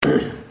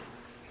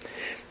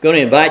going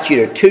to invite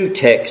you to two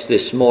texts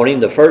this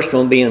morning. The first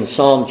one being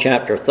Psalm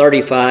chapter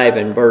 35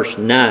 and verse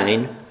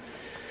 9.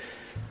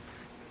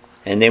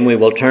 And then we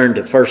will turn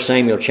to 1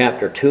 Samuel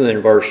chapter 2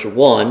 and verse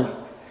 1.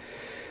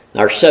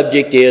 Our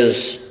subject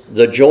is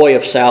the joy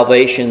of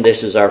salvation.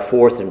 This is our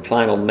fourth and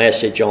final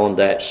message on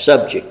that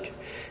subject.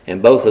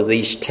 And both of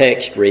these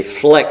texts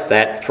reflect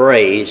that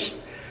phrase,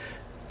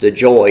 the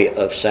joy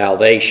of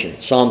salvation.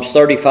 Psalms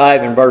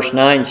 35 and verse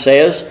 9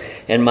 says,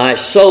 "And my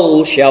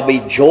soul shall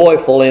be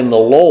joyful in the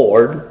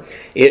Lord,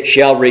 it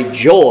shall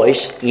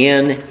rejoice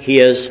in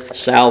his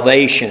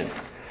salvation."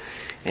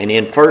 And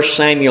in 1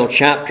 Samuel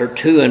chapter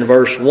 2 and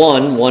verse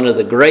 1, one of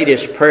the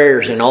greatest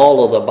prayers in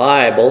all of the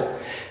Bible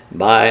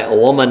by a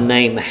woman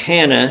named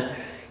Hannah,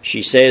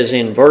 she says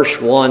in verse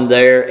 1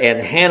 there,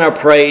 "And Hannah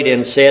prayed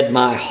and said,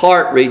 My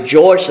heart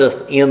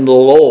rejoiceth in the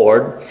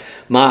Lord.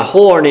 My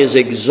horn is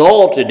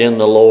exalted in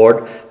the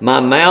Lord. My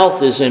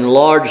mouth is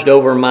enlarged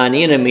over mine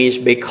enemies,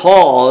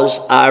 because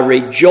I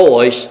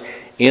rejoice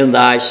in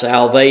thy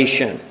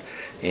salvation."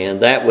 And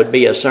that would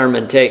be a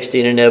sermon text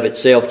in and of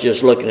itself,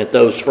 just looking at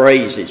those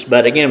phrases.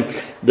 But again,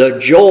 the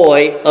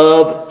joy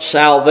of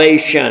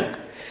salvation.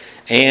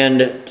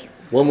 And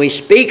when we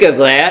speak of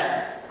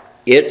that,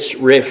 it's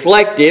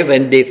reflective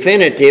and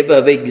definitive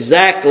of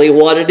exactly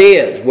what it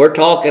is. We're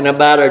talking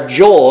about a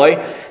joy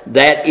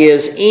that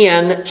is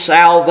in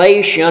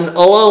salvation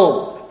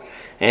alone.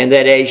 And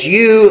that as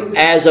you,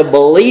 as a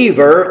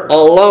believer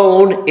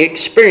alone,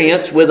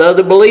 experience with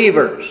other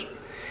believers.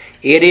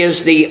 It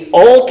is the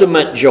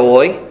ultimate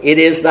joy. It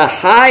is the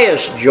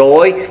highest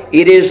joy.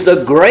 It is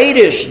the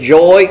greatest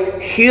joy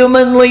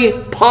humanly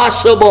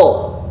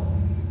possible.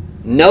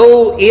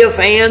 No ifs,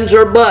 ands,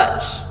 or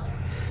buts.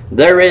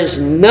 There is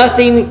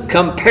nothing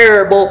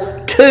comparable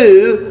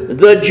to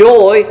the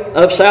joy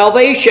of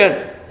salvation.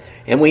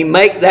 And we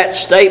make that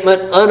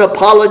statement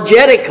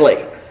unapologetically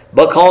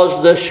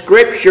because the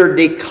Scripture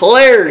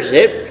declares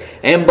it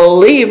and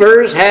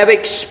believers have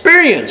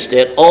experienced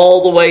it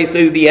all the way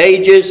through the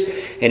ages.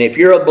 And if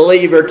you're a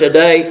believer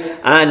today,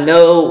 I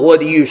know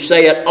whether you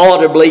say it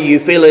audibly, you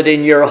feel it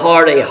in your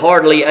heart, a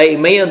heartily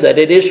amen, that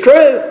it is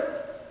true.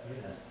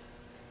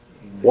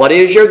 What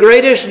is your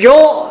greatest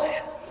joy?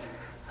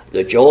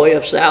 The joy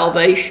of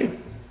salvation.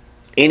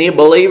 Any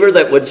believer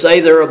that would say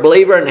they're a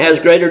believer and has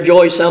greater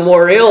joy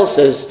somewhere else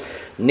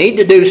need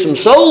to do some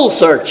soul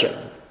searching.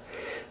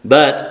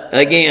 But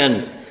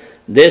again,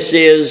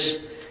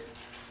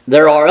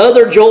 there are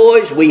other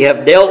joys, we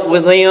have dealt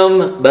with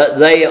them, but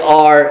they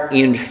are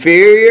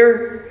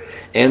inferior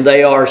and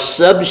they are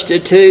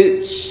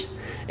substitutes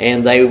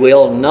and they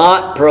will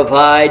not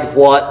provide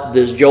what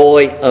the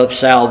joy of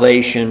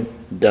salvation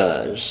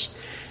does.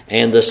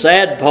 And the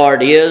sad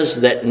part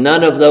is that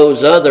none of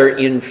those other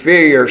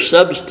inferior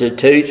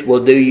substitutes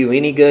will do you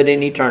any good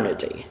in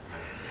eternity.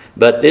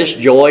 But this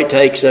joy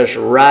takes us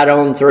right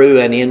on through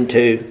and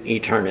into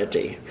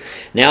eternity.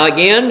 Now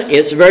again,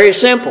 it's very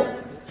simple.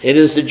 It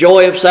is the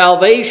joy of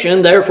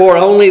salvation, therefore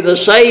only the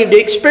saved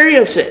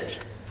experience it.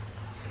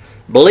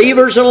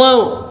 Believers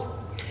alone.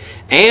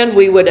 And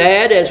we would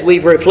add, as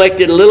we've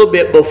reflected a little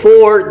bit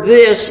before,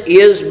 this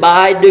is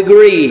by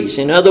degrees.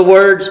 In other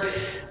words,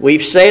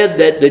 we've said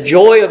that the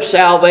joy of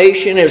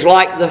salvation is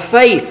like the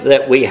faith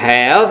that we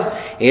have.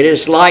 It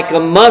is like a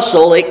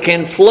muscle. It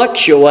can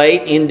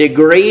fluctuate in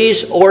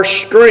degrees or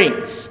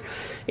strengths.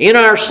 In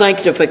our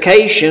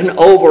sanctification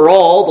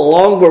overall, the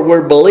longer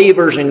we're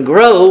believers and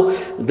grow,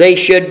 they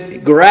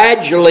should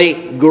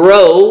gradually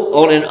grow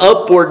on an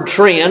upward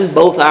trend,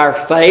 both our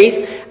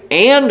faith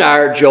and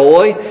our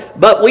joy.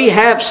 But we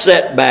have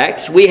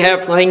setbacks. We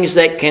have things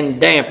that can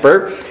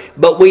damper.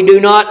 But we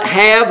do not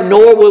have,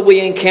 nor will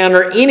we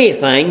encounter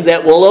anything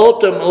that will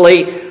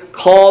ultimately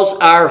cause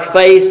our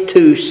faith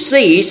to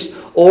cease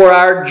or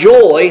our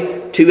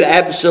joy to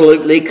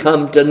absolutely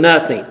come to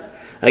nothing.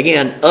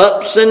 Again,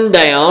 ups and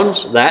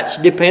downs, that's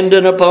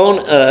dependent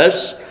upon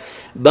us,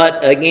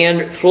 but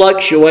again,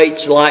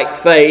 fluctuates like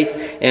faith,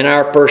 and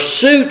our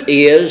pursuit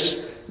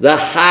is the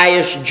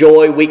highest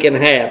joy we can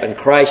have. And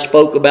Christ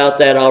spoke about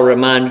that. I'll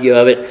remind you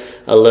of it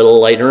a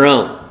little later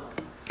on.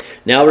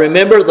 Now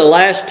remember, the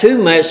last two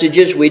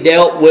messages we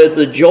dealt with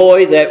the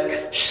joy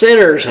that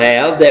sinners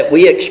have, that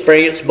we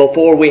experienced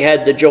before we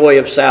had the joy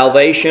of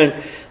salvation.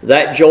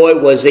 That joy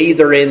was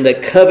either in the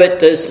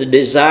covetous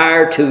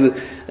desire to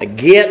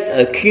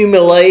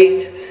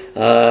accumulate,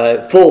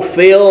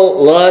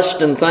 fulfill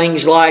lust and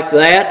things like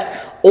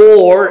that,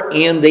 or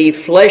in the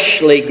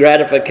fleshly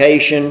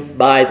gratification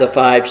by the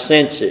five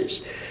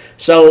senses.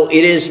 So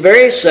it is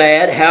very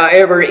sad,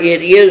 however,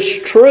 it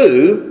is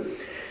true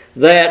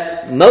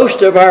that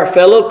most of our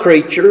fellow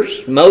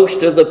creatures,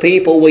 most of the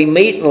people we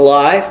meet in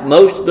life,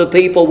 most of the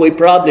people we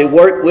probably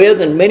work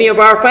with, and many of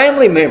our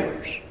family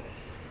members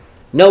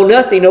know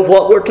nothing of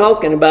what we're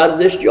talking about of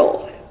this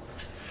joy,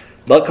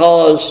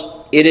 because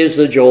it is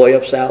the joy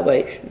of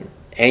salvation,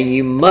 and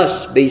you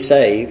must be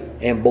saved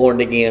and born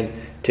again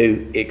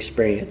to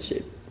experience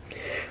it.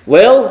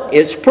 Well,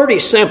 it's pretty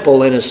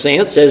simple in a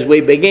sense as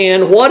we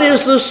begin. What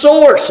is the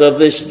source of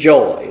this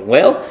joy?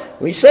 Well,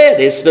 We said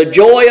it's the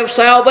joy of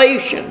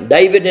salvation.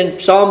 David in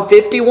Psalm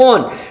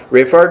 51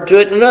 referred to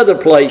it in another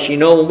place. You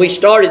know, when we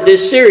started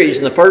this series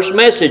in the first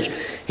message,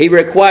 he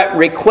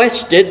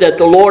requested that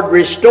the Lord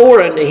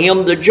restore unto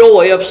him the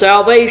joy of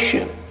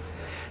salvation.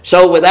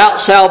 So without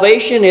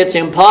salvation, it's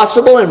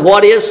impossible. And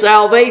what is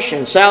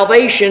salvation?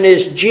 Salvation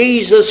is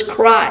Jesus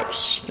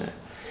Christ.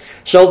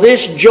 So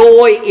this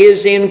joy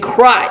is in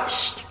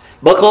Christ,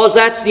 because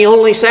that's the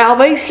only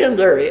salvation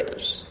there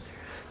is.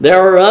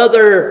 There are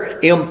other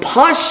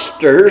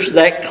impostors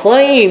that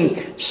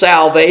claim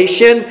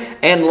salvation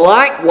and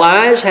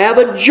likewise have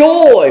a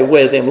joy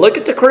with him. Look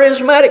at the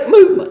charismatic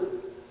movement.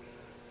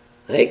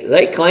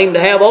 They claim to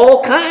have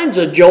all kinds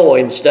of joy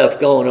and stuff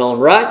going on,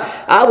 right?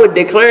 I would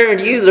declare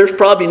unto you there's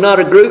probably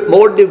not a group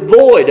more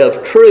devoid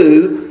of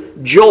true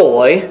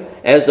joy,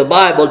 as the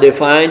Bible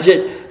defines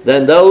it,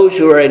 than those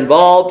who are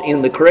involved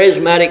in the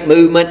charismatic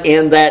movement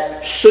in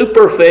that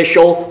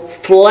superficial,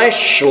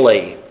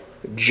 fleshly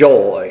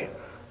joy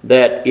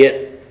that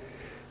it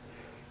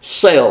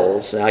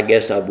sells. I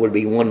guess that would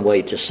be one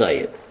way to say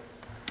it.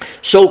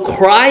 So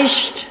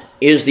Christ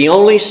is the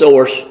only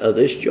source of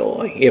this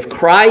joy. If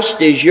Christ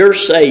is your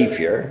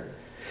Savior,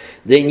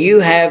 then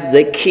you have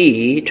the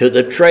key to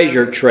the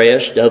treasure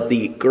chest of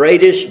the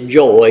greatest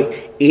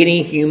joy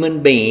any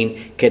human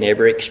being can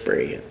ever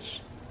experience.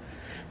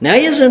 Now,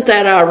 isn't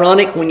that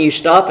ironic when you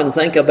stop and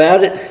think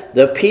about it?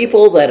 The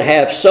people that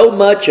have so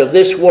much of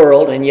this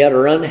world and yet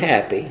are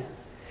unhappy,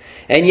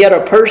 and yet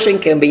a person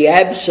can be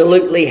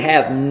absolutely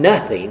have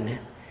nothing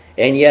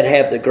and yet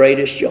have the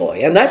greatest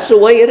joy. And that's the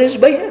way it has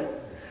been.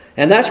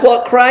 And that's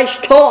what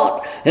Christ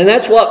taught. And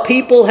that's what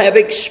people have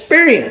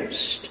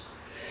experienced.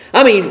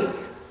 I mean,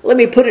 let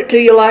me put it to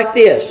you like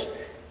this.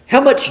 How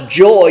much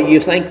joy you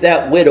think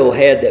that widow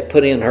had that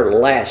put in her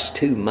last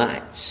 2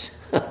 mites?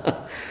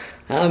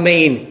 I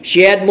mean,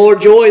 she had more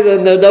joy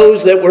than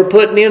those that were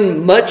putting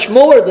in much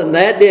more than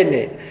that, didn't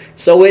it?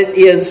 So it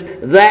is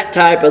that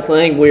type of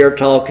thing we are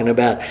talking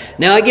about.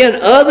 Now again,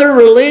 other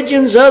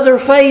religions, other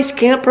faiths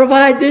can't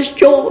provide this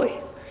joy.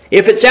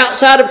 If it's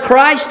outside of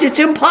Christ, it's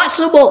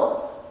impossible.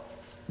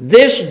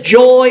 This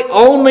joy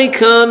only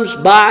comes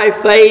by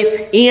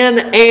faith in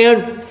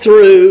and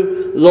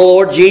through the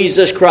Lord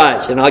Jesus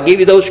Christ. And I'll give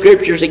you those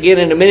scriptures again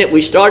in a minute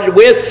we started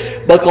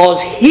with,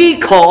 because He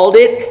called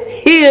it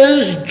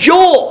His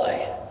joy.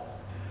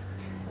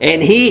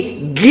 And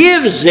He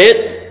gives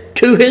it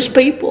to His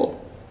people.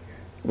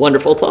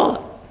 Wonderful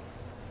thought.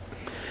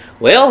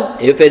 Well,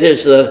 if it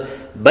is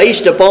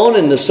based upon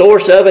and the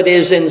source of it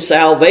is in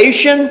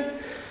salvation,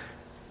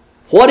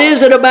 what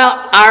is it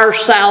about our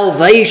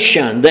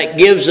salvation that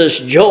gives us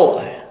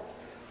joy?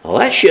 Well,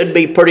 that should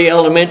be pretty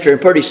elementary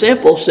and pretty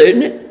simple,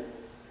 shouldn't it?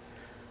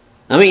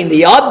 I mean,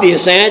 the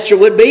obvious answer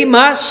would be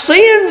my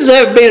sins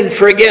have been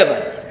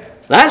forgiven.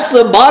 That's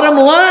the bottom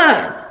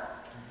line.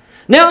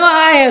 Now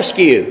I ask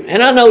you,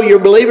 and I know you're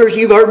believers,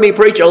 you've heard me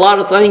preach a lot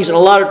of things and a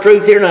lot of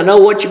truth here, and I know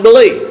what you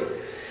believe.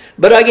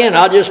 But again,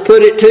 I'll just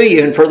put it to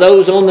you, and for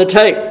those on the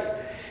tape,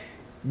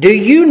 do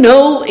you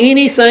know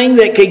anything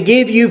that could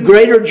give you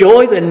greater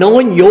joy than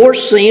knowing your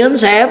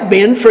sins have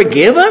been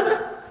forgiven?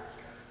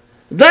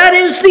 That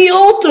is the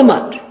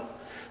ultimate.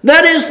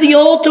 That is the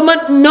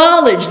ultimate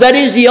knowledge. That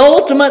is the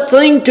ultimate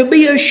thing to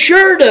be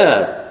assured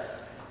of.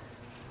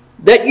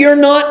 That you're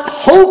not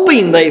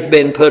hoping they've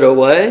been put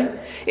away.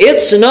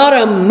 It's not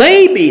a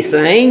maybe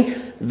thing.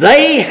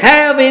 They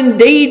have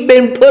indeed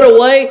been put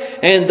away,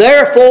 and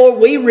therefore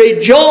we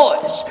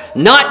rejoice.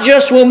 Not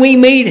just when we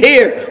meet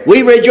here.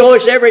 We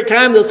rejoice every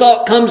time the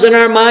thought comes in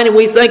our mind and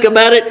we think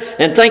about it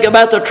and think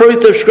about the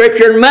truth of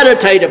Scripture and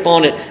meditate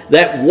upon it.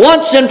 That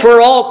once and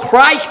for all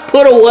Christ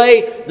put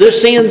away the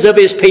sins of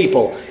His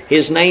people.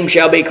 His name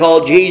shall be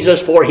called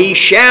Jesus, for He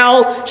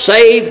shall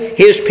save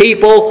His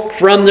people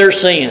from their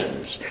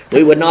sins.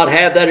 We would not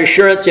have that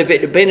assurance if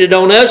it depended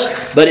on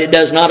us, but it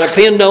does not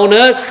depend on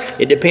us.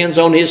 It depends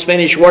on His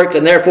finished work,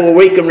 and therefore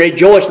we can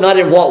rejoice not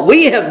in what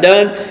we have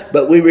done,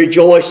 but we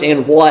rejoice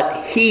in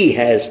what He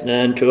has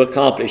done to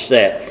accomplish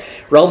that.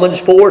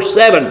 Romans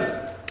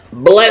 4:7.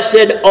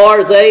 Blessed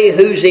are they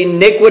whose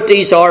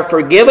iniquities are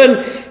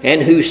forgiven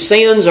and whose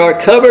sins are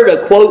covered.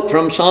 A quote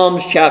from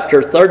Psalms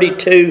chapter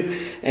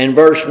 32 and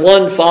verse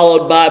 1,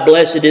 followed by,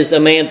 blessed is the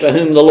man to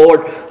whom the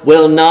Lord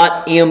will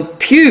not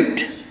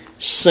impute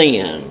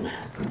sin.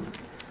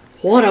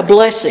 What a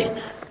blessing.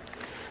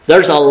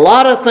 There's a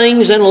lot of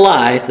things in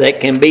life that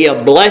can be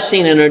a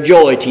blessing and a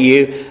joy to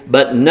you,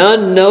 but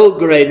none no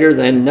greater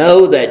than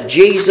know that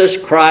Jesus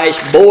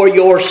Christ bore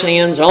your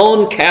sins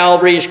on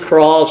Calvary's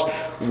cross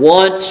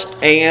once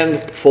and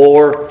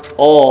for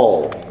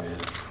all.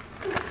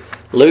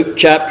 Luke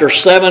chapter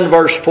 7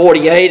 verse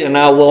 48, and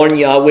I warn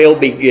you, I will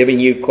be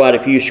giving you quite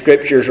a few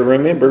scriptures to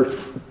remember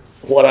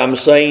what I'm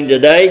saying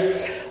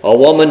today. A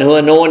woman who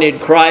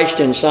anointed Christ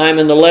in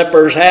Simon the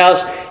leper's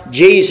house,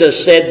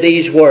 Jesus said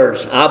these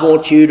words. I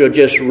want you to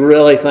just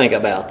really think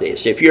about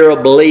this. If you're a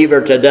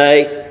believer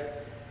today,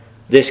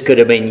 this could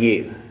have been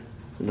you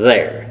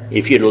there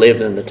if you'd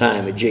lived in the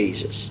time of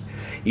Jesus.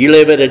 You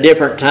live at a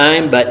different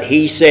time, but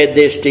He said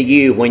this to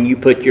you when you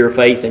put your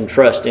faith and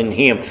trust in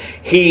Him.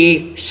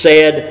 He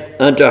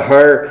said unto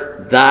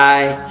her,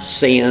 thy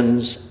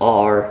sins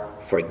are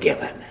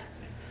forgiven.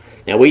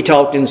 Now, we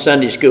talked in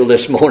Sunday school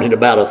this morning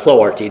about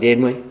authority,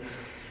 didn't we?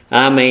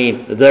 I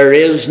mean, there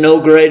is no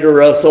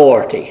greater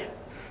authority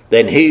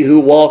than He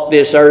who walked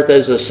this earth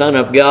as the Son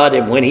of God.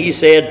 And when He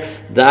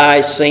said,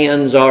 thy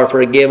sins are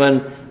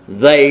forgiven,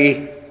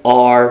 they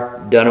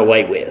are done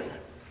away with.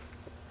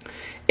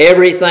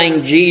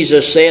 Everything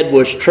Jesus said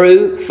was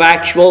true,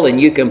 factual,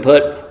 and you can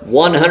put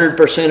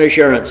 100%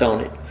 assurance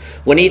on it.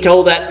 When He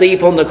told that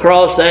thief on the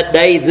cross that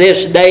day,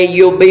 this day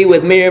you'll be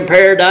with me in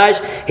paradise,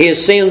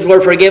 his sins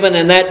were forgiven,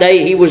 and that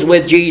day he was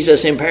with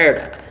Jesus in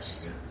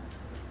paradise.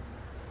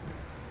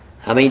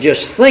 I mean,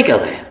 just think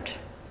of that.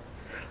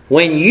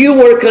 When you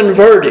were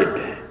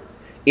converted,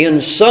 in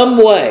some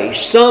way,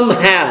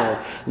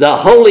 somehow, the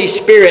Holy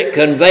Spirit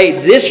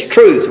conveyed this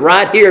truth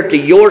right here to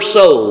your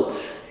soul.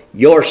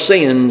 Your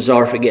sins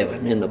are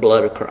forgiven in the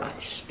blood of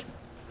Christ.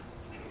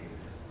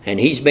 And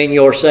He's been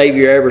your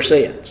Savior ever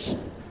since.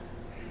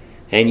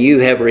 And you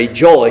have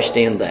rejoiced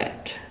in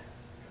that.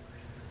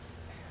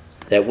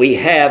 That we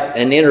have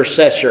an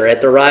intercessor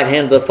at the right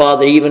hand of the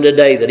Father even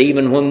today, that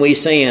even when we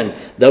sin,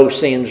 those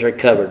sins are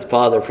covered.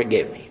 Father,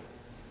 forgive me.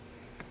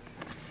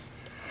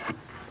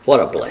 What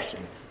a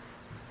blessing.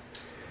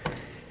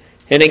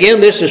 And again,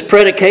 this is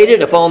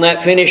predicated upon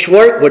that finished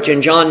work, which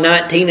in John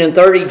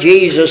 19:30,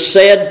 Jesus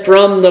said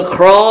from the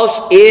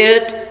cross,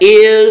 it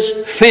is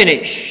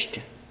finished.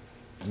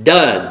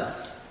 Done.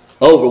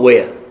 Over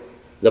with.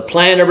 The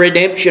plan of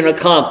redemption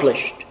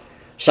accomplished.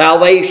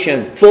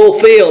 Salvation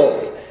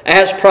fulfilled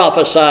as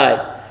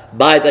prophesied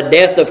by the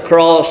death of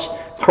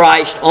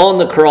Christ on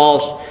the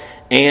cross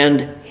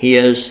and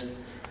His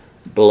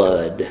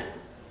blood.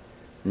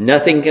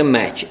 Nothing can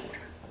match it.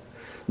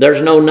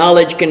 There's no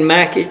knowledge can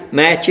match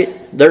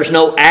it. There's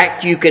no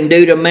act you can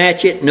do to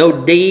match it.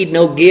 No deed,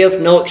 no gift,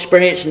 no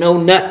experience, no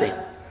nothing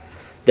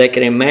that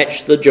can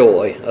match the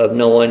joy of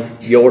knowing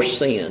your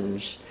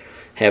sins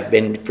have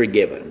been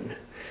forgiven.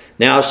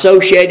 Now,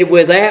 associated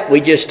with that,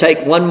 we just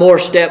take one more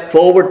step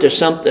forward to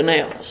something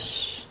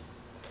else.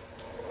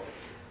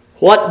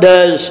 What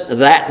does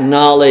that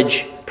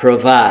knowledge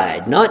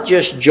provide? Not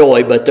just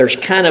joy, but there's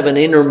kind of an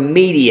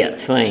intermediate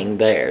thing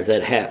there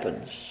that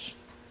happens.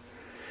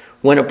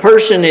 When a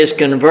person is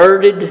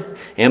converted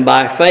and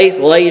by faith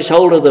lays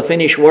hold of the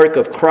finished work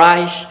of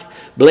Christ,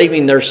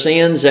 believing their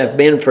sins have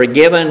been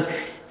forgiven,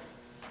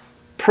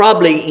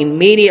 probably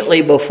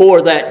immediately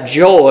before that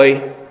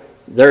joy,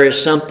 there is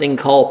something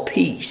called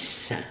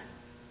peace.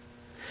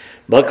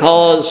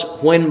 Because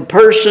when a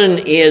person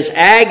is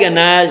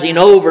agonizing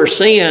over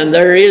sin,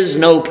 there is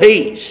no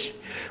peace.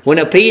 When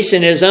a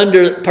person is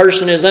under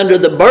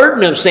the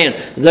burden of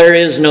sin, there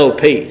is no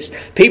peace.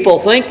 People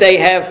think they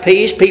have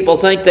peace. People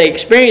think they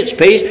experience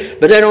peace,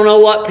 but they don't know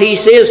what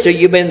peace is till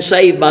you've been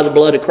saved by the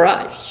blood of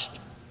Christ.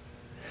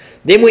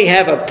 Then we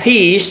have a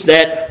peace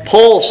that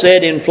Paul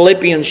said in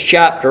Philippians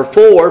chapter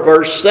 4,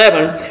 verse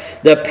 7,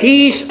 the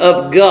peace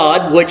of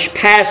God which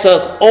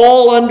passeth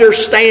all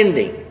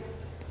understanding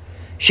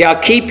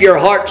shall keep your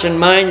hearts and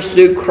minds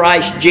through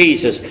Christ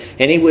Jesus.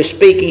 And he was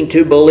speaking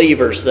to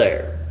believers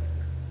there.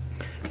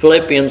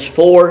 Philippians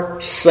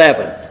 4,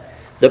 7.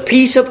 The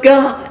peace of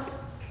God.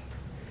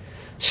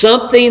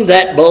 Something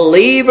that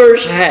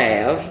believers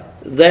have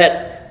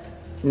that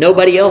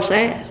nobody else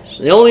has.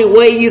 The only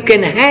way you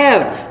can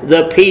have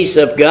the peace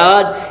of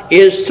God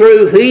is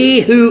through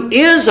He who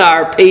is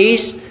our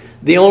peace,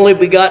 the only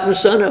begotten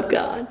Son of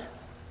God.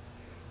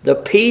 The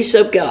peace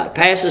of God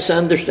passes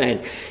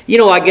understanding. You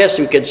know, I guess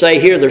we could say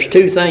here there's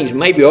two things.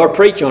 Maybe I'll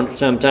preach on it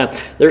sometime.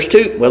 There's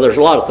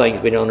a lot of things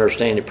we don't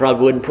understand. It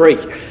probably wouldn't preach.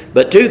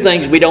 But two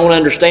things we don't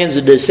understand is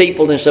the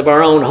deceitfulness of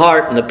our own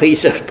heart and the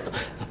peace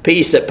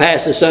that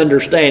passes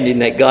understanding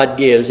that God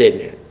gives,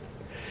 isn't it?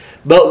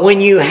 But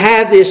when you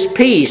have this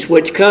peace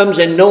which comes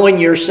in knowing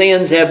your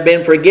sins have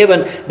been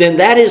forgiven, then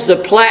that is the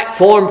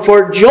platform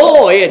for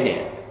joy, isn't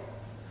it?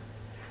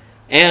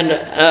 And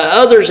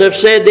others have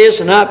said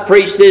this, and I've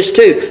preached this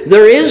too.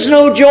 There is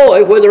no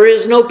joy where there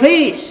is no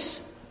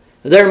peace.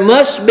 There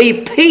must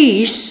be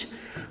peace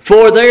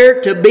for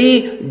there to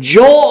be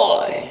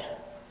joy.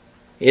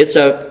 It's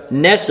a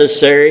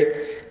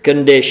necessary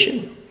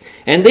condition.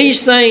 And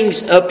these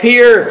things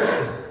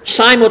appear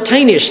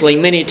simultaneously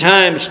many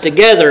times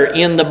together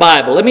in the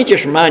Bible. Let me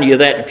just remind you of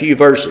that in a few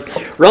verses.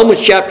 Romans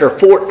chapter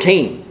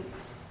 14.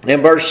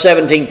 In verse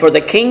 17, for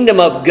the kingdom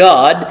of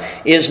God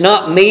is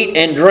not meat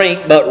and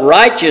drink, but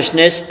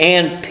righteousness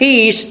and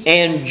peace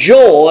and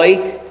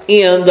joy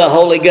in the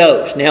Holy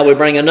Ghost. Now we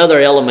bring another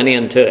element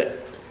into it.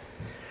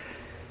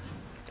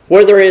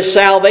 Where there is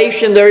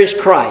salvation, there is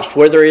Christ.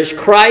 Where there is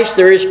Christ,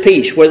 there is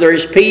peace. Where there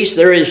is peace,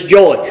 there is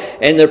joy.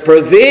 And the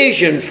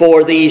provision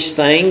for these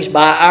things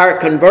by our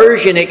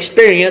conversion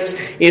experience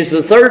is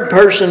the third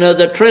person of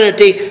the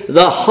Trinity,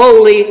 the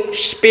Holy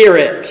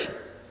Spirit.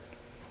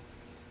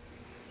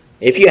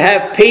 If you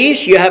have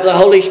peace, you have the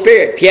Holy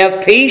Spirit. If you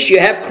have peace, you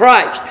have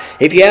Christ.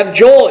 If you have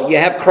joy, you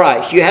have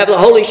Christ. You have the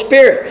Holy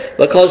Spirit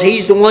because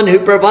He's the one who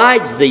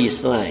provides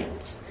these things.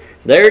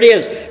 There it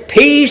is.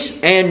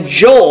 Peace and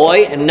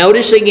joy, and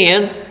notice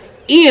again,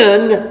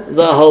 in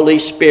the Holy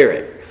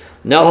Spirit.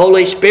 No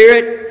Holy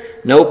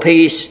Spirit, no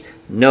peace,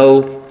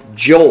 no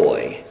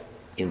joy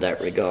in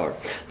that regard.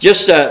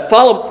 Just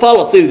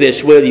follow through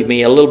this with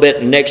me a little bit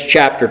in the next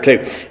chapter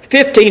 2.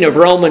 15 of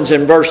Romans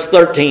and verse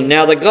 13.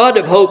 Now the God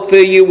of hope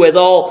fill you with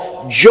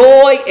all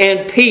joy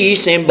and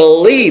peace in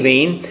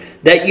believing,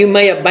 that you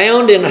may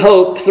abound in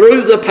hope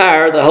through the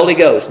power of the Holy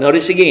Ghost.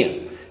 Notice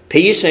again.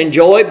 Peace and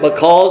joy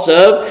because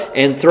of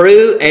and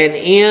through and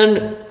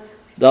in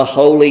the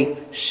Holy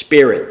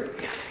Spirit.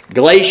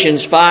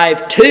 Galatians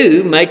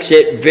 5:2 makes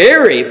it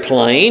very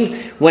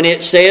plain when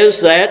it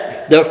says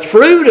that the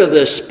fruit of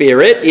the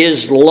Spirit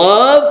is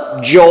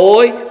love,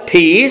 joy,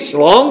 peace,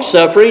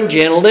 long-suffering,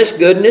 gentleness,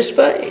 goodness,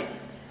 faith.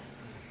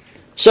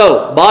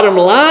 So, bottom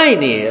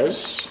line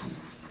is,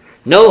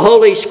 no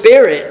Holy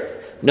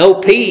Spirit, no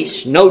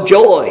peace, no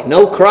joy,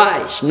 no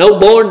Christ, no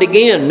born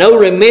again, no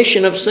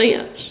remission of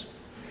sins.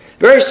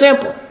 Very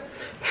simple.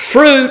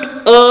 Fruit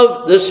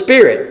of the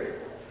Spirit.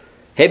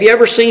 Have you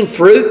ever seen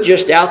fruit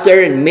just out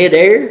there in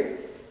midair,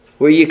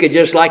 where you could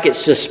just like it's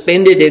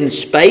suspended in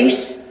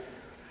space?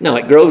 No,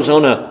 it grows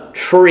on a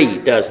tree,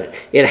 doesn't it?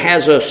 It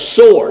has a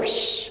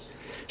source.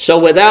 So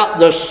without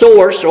the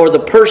source or the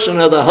person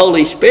of the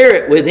Holy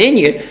Spirit within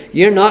you,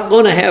 you're not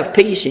going to have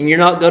peace and you're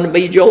not going to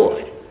be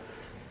joy.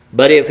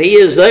 But if He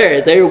is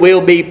there, there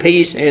will be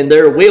peace and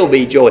there will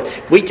be joy.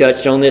 We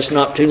touched on this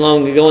not too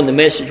long ago in the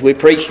message we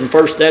preached in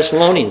 1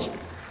 Thessalonians.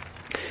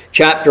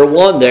 Chapter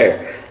 1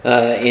 there.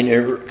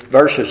 In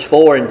verses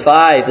 4 and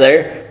 5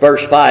 there,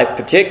 verse 5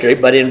 particularly,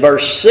 but in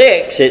verse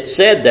 6 it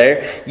said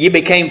there, you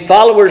became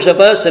followers of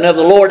us and of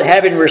the Lord,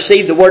 having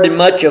received the word in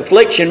much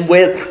affliction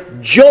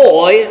with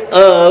joy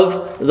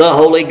of the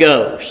Holy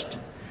Ghost.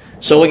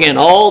 So again,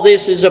 all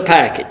this is a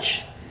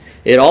package.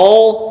 It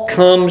all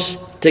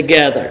comes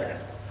together.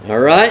 All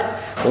right?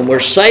 When we're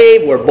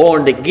saved, we're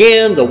born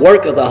again, the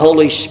work of the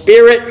Holy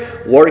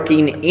Spirit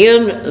working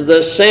in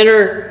the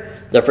sinner,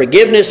 the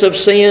forgiveness of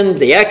sin,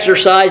 the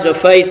exercise of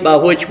faith by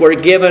which we're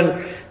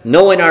given,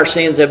 knowing our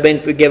sins have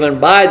been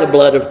forgiven by the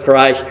blood of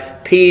Christ,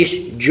 peace,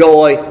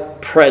 joy,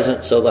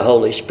 presence of the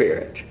Holy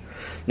Spirit.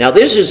 Now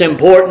this is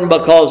important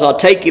because I'll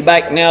take you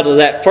back now to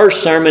that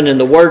first sermon in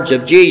the words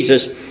of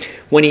Jesus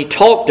when He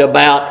talked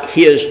about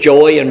His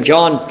joy in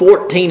John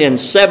 14 and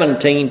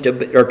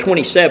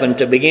 27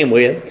 to begin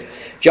with.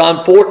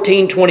 John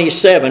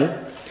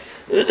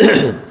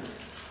 14:27.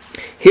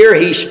 Here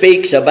He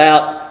speaks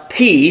about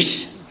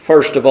peace,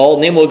 first of all,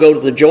 and then we'll go to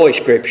the joy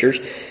scriptures.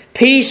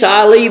 Peace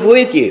I leave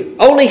with you.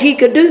 Only He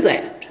could do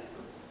that.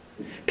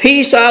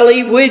 Peace I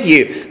leave with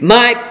you.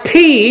 My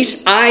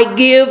peace I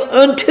give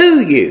unto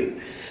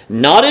you.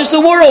 Not as the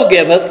world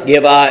giveth,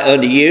 give I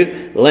unto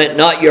you. Let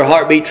not your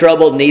heart be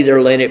troubled, neither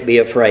let it be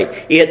afraid.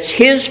 It's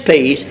His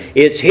peace,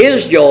 it's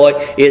His joy,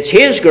 it's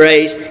His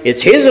grace,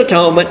 it's His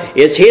atonement,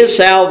 it's His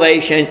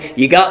salvation.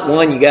 You got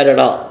one, you got it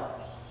all.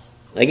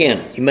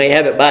 Again, you may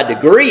have it by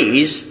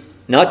degrees,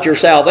 not your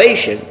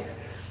salvation,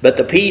 but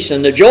the peace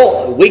and the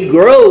joy. We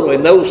grow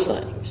in those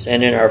things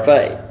and in our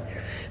faith.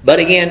 But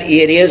again,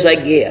 it is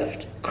a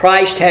gift.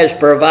 Christ has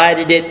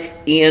provided it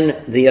in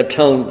the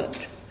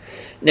atonement.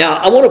 Now,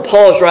 I want to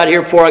pause right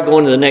here before I go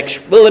into the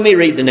next. Well, let me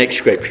read the next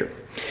scripture.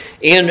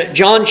 In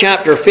John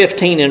chapter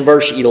 15 and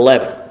verse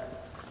 11.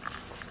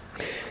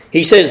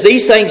 He says,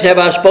 these things have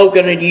I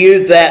spoken unto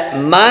you,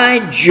 that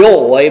my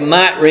joy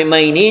might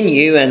remain in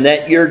you, and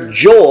that your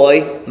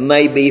joy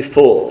may be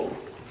full.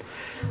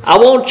 I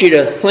want you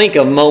to think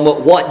a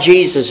moment what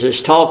Jesus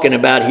is talking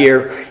about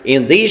here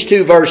in these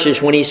two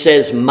verses when He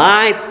says,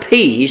 my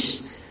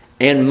peace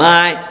and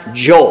my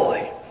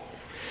joy.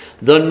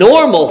 The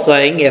normal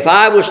thing, if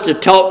I was to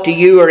talk to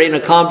you or in a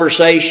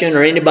conversation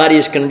or anybody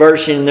is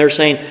conversing and they're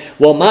saying,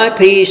 well, my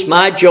peace,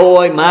 my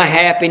joy, my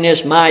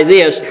happiness, my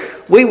this,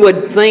 we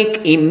would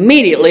think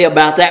immediately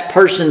about that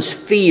person's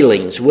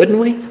feelings, wouldn't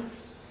we?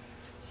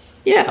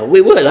 Yeah,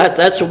 we would.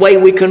 That's the way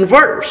we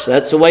converse.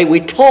 That's the way we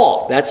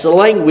talk. That's the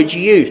language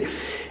you use.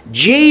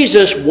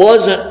 Jesus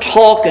wasn't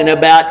talking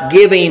about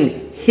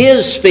giving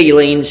His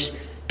feelings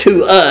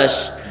to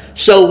us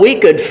so we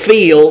could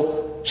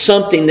feel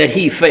something that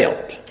He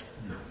felt.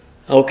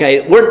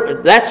 Okay,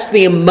 that's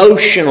the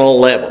emotional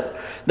level.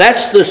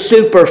 That's the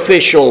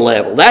superficial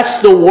level. That's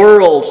the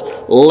world's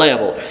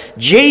level.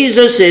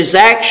 Jesus is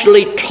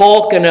actually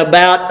talking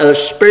about a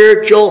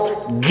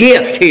spiritual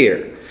gift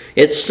here.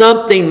 It's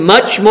something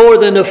much more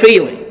than a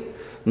feeling.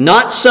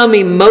 Not some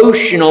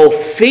emotional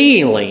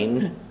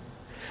feeling.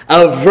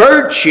 A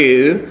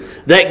virtue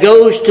that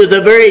goes to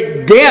the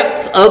very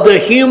depth of the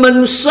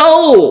human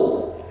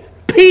soul.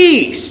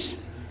 Peace.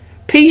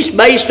 Peace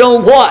based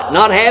on what?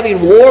 Not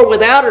having war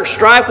without or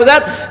strife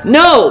without?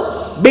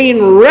 No.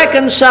 Being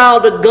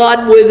reconciled to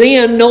God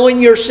within, knowing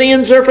your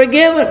sins are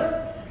forgiven.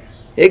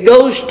 It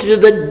goes to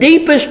the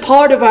deepest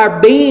part of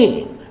our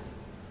being.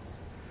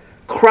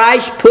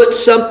 Christ put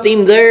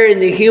something there in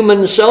the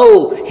human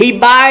soul. He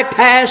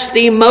bypassed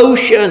the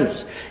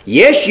emotions.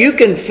 Yes, you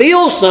can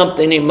feel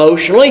something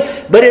emotionally,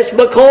 but it's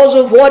because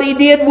of what He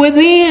did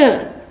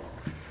within.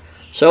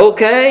 So,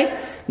 okay?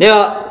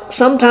 Now,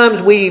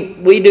 sometimes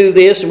we do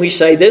this and we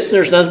say this, and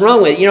there's nothing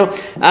wrong with it. You know,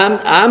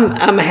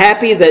 I'm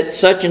happy that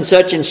such and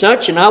such and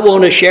such, and I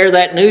want to share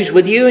that news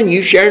with you, and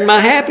you sharing my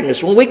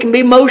happiness. Well, we can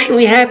be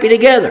emotionally happy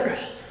together.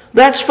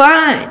 That's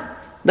fine.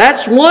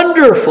 That's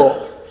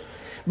wonderful.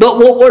 But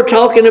what we're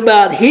talking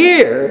about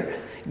here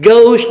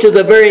goes to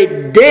the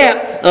very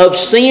depth of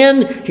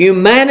sin,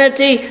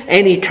 humanity,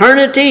 and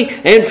eternity,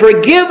 and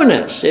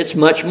forgiveness. It's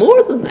much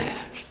more than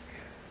that.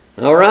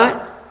 All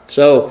right?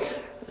 So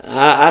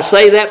I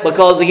say that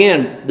because,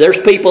 again, there's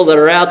people that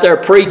are out there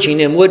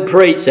preaching and would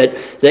preach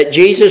that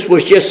Jesus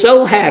was just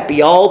so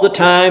happy all the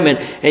time,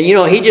 and you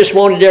know, He just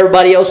wanted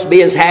everybody else to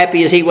be as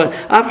happy as He was.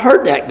 I've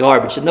heard that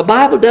garbage, and the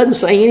Bible doesn't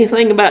say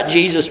anything about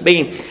Jesus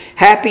being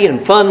happy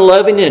and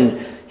fun-loving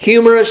and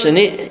humorous, and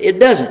it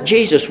doesn't.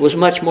 Jesus was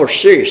much more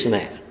serious than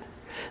that.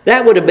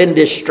 That would have been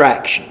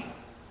distraction.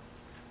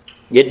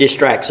 It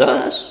distracts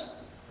us,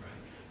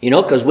 you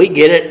know, because we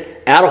get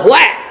it out of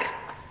whack.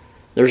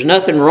 There's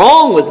nothing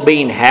wrong with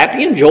being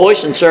happy and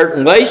joyous in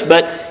certain ways,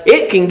 but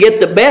it can get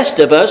the best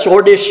of us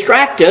or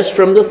distract us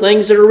from the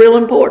things that are real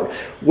important.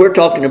 We're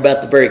talking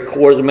about the very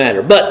core of the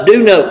matter. But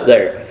do note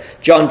there,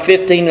 John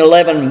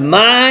 15:11,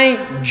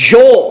 my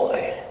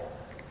joy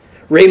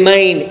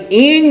remain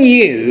in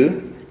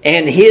you,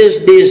 and His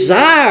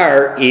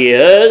desire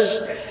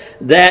is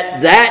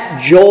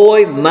that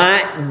joy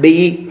might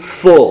be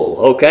full.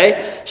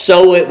 Okay?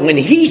 So when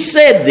He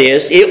said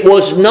this, it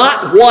was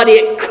not what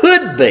it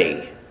could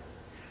be,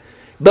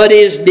 but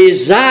His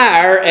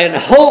desire and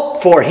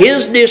hope for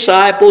His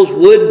disciples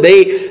would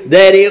be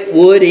that it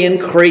would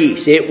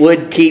increase. It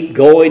would keep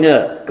going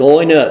up,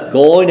 going up,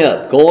 going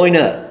up, going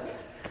up,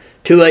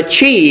 to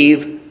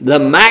achieve the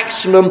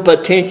maximum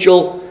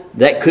potential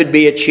that could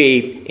be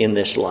achieved in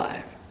this life.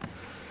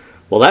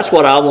 Well, that's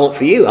what I want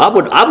for you. I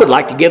would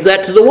like to give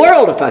that to the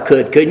world if I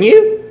could, couldn't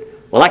you?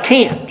 Well, I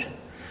can't.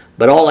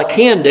 But all I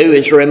can do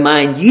is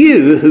remind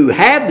you who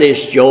have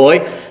this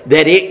joy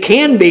that it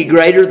can be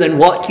greater than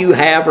what you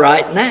have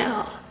right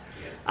now.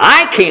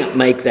 I can't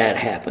make that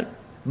happen,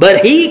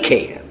 but He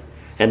can.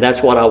 And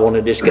that's what I want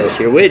to discuss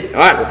here with you.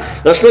 All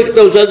right, let's look at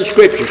those other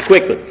scriptures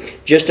quickly.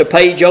 Just a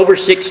page over,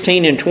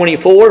 16 and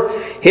 24.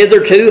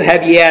 Hitherto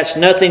have ye asked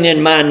nothing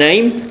in my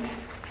name.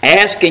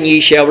 Ask and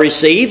ye shall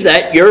receive,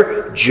 that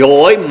your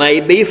joy may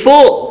be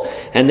full.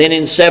 And then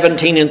in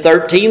 17 and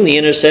 13, the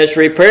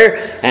intercessory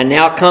prayer, and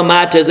now come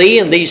I to thee,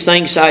 and these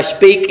things I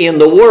speak in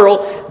the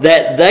world,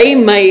 that they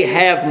may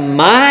have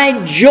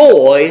my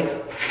joy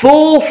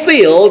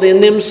fulfilled in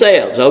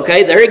themselves.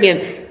 Okay, there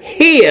again,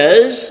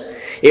 His,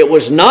 it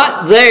was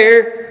not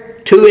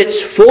there to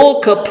its full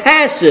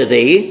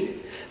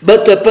capacity,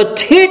 but the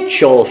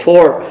potential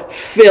for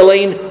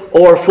filling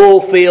or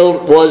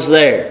fulfilled was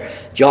there.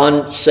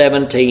 John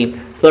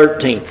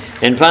 17:13.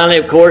 And finally,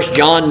 of course,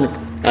 John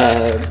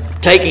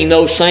taking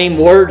those same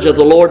words of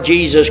the Lord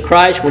Jesus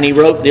Christ when he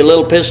wrote the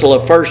little epistle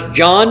of 1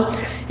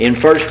 John, in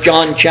 1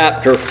 John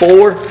chapter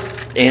 4,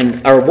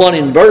 1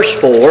 in verse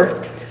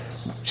 4,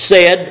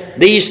 said,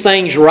 these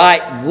things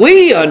write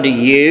we unto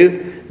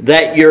you,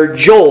 that your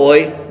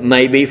joy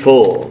may be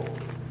full.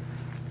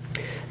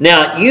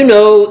 Now, you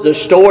know the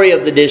story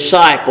of the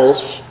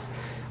disciples.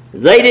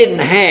 They didn't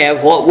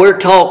have what we're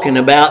talking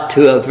about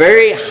to a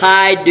very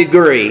high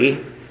degree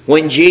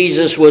when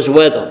Jesus was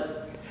with them.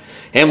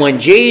 And when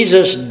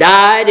Jesus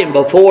died and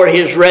before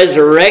His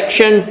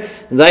resurrection,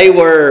 they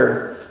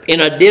were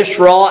in a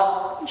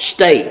distraught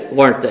state,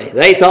 weren't they?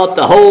 They thought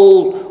the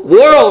whole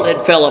world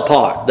had fell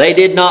apart. They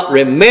did not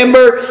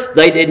remember.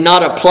 They did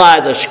not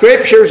apply the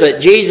scriptures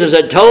that Jesus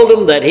had told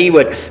them, that He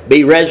would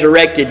be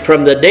resurrected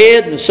from the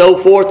dead and so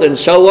forth and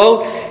so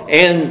on.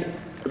 And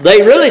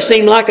they really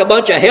seemed like a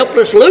bunch of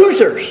helpless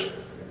losers.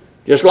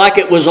 Just like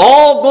it was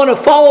all going to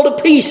fall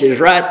to pieces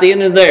right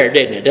then and there,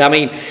 didn't it? I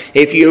mean,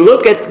 if you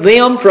look at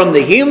them from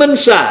the human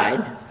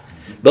side,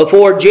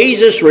 before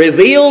Jesus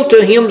revealed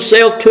to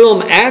Himself to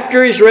them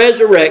after His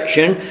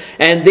resurrection,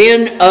 and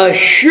then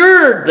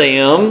assured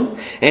them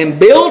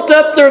and built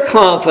up their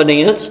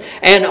confidence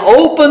and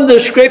opened the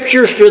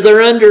Scriptures to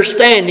their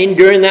understanding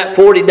during that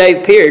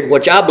 40-day period,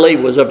 which I believe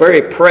was a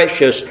very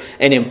precious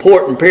and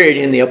important period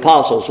in the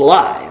apostles'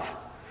 life,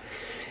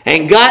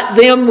 and got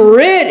them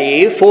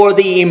ready for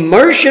the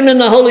immersion in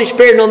the Holy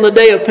Spirit on the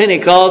day of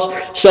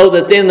Pentecost so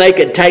that then they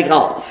could take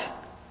off.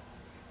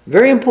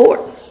 Very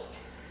important.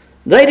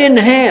 They didn't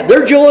have,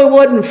 their joy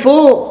wasn't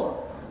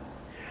full.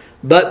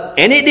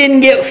 And it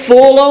didn't get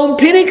full on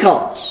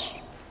Pentecost.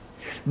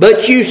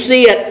 But you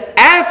see it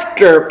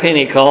after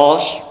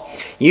Pentecost.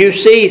 You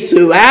see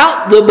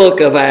throughout the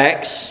book of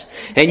Acts,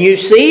 and you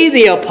see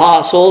the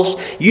apostles,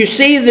 you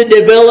see the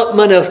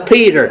development of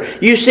Peter,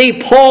 you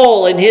see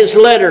Paul in his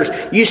letters,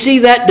 you see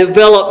that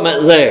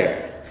development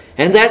there.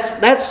 And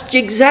that's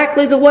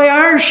exactly the way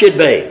ours should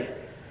be.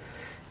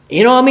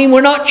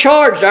 We're not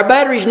charged. Our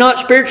battery's not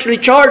spiritually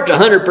charged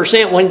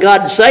 100% when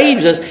God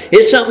saves us.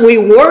 It's something we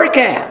work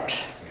at.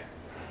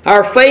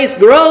 Our faith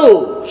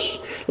grows.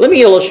 Let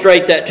me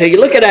illustrate that to you.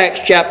 Look at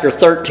Acts chapter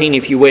 13,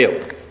 if you will.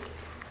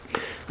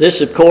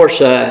 This, of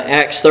course,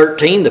 Acts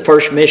 13, the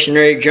first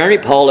missionary journey,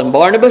 Paul and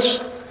Barnabas.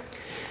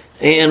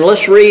 And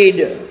let's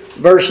read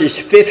verses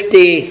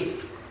 50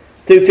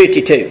 through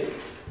 52.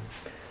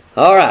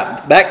 All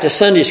right, back to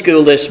Sunday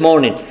school this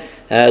morning.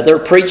 They're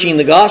preaching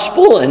the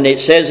gospel, and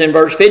it says in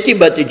verse 50,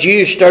 "But the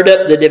Jews stirred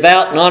up the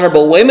devout and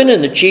honorable women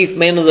and the chief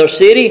men of the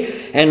city,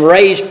 and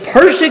raised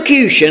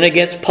persecution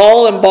against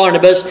Paul and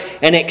Barnabas,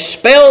 and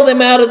expelled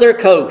them out of their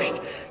coast.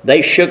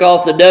 They shook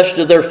off the dust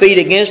of their feet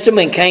against them,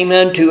 and came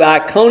unto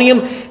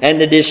Iconium, and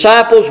the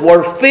disciples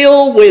were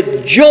filled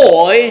with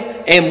joy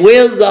and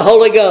with the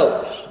Holy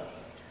Ghost."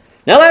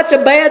 Now that's a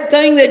bad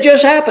thing that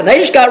just happened. They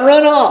just got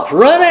run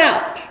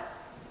out.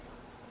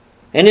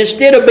 And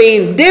instead of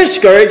being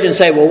discouraged and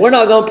say, well, we're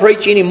not going to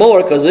preach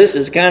anymore because this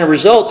is the kind of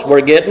results we're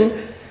getting.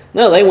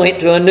 No, they went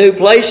to a new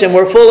place and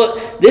were full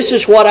of... This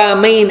is what I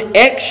mean.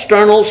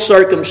 External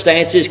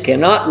circumstances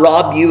cannot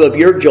rob you of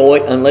your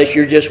joy unless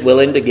you're just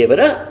willing to give it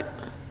up.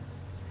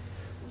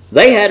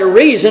 They had a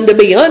reason to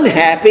be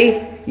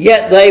unhappy,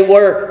 yet they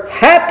were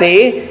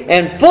happy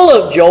and full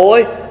of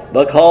joy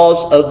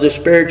because of the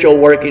spiritual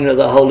working of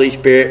the Holy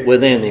Spirit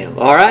within them.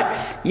 All right?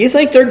 You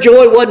think their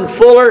joy wasn't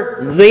fuller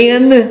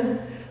then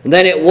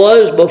than it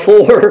was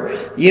before,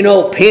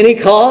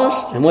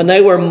 Pentecost, and when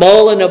they were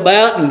mulling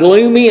about and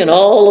gloomy and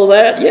all of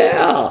that?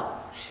 Yeah.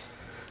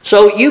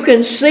 So you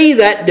can see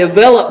that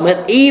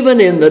development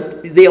even in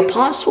the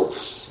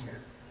apostles.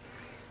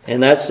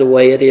 And that's the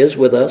way it is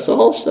with us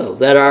also,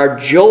 that our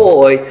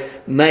joy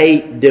may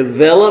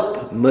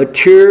develop,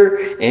 mature,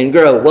 and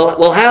grow.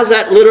 Well, how's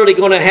that literally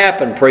going to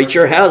happen,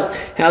 preacher? How's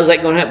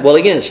that going to happen? Well,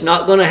 again, it's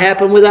not going to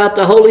happen without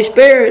the Holy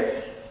Spirit.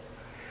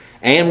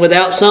 And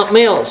without something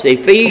else.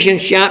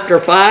 Ephesians chapter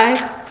 5.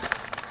 In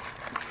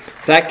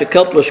fact, a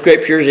couple of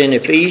scriptures in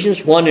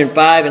Ephesians 1 and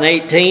 5 and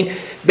 18.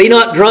 "Be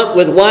not drunk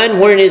with wine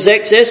wherein is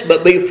excess,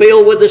 but be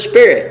filled with the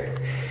Spirit."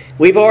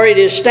 We've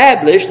already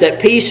established that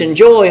peace and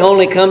joy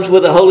only comes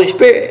with the Holy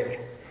Spirit.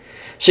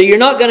 So you're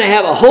not going to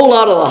have a whole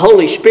lot of the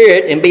Holy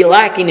Spirit and be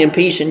lacking in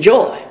peace and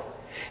joy.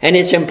 And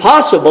it's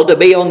impossible to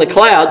be on the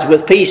clouds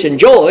with peace and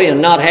joy and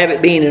not have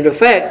it being an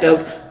effect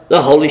of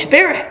the Holy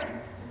Spirit.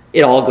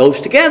 It all goes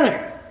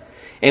together.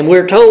 And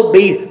we're told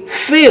be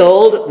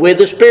filled with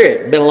the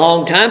Spirit. It's been a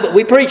long time, but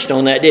we preached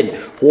on that, didn't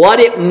we? What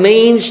it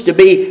means to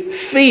be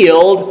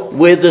filled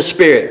with the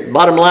Spirit.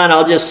 Bottom line,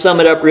 I'll just sum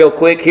it up real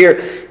quick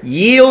here.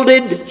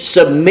 Yielded,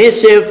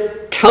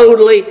 submissive,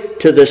 totally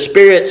to the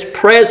Spirit's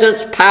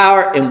presence,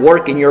 power, and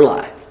work in your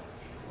life.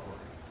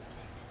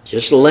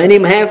 Just let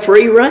Him have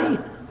free reign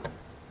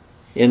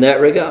in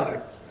that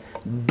regard.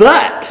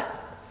 But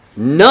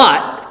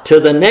not to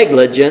the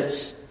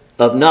negligence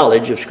of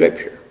knowledge of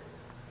Scripture.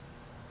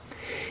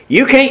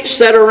 You can't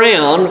sit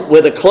around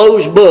with a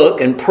closed book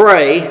and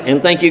pray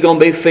and think you're going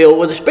to be filled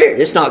with the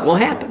Spirit. It's not going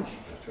to happen.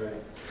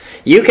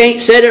 You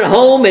can't sit at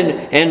home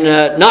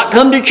and not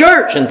come to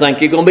church and think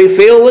you're going to be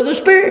filled with the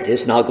Spirit.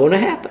 It's not going to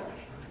happen.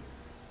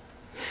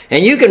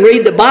 And you can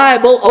read the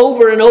Bible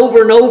over and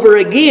over and over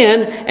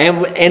again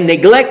and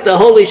neglect the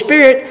Holy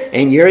Spirit,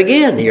 and you're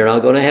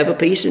not going to have a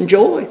peace and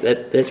joy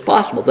that's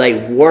possible. They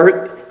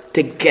work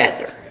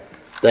together.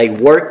 They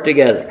work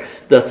together.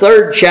 The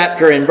 3rd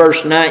chapter in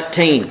verse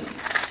 19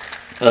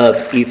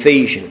 of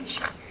Ephesians.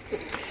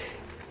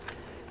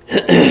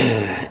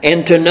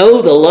 "And to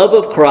know the love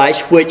of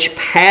Christ which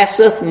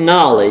passeth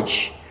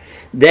knowledge,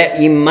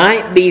 that ye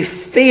might be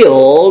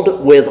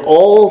filled with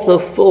all the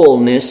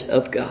fullness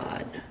of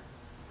God."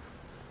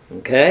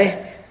 Okay?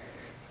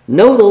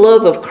 Know the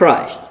love of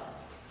Christ.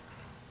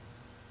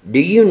 Do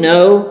you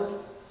know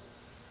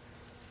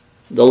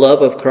the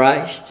love of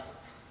Christ?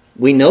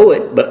 We know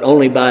it, but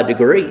only by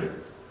degree.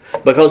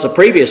 Because the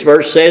previous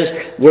verse says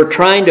we're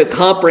trying to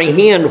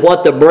comprehend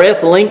what the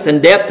breadth, length, and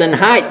depth and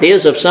height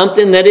is of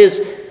something that is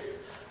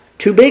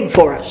too big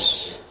for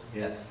us.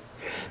 Yes.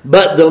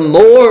 But the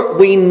more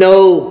we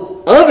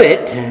know of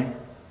it,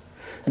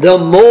 the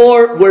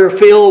more we're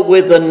filled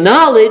with the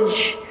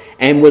knowledge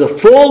and with the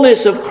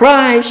fullness of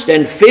Christ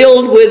and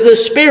filled with the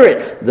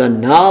Spirit. The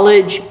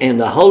knowledge and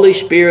the Holy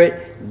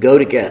Spirit go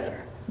together.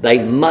 They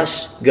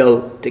must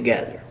go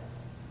together.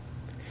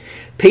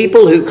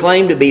 People who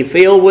claim to be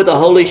filled with the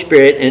Holy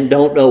Spirit and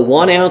don't know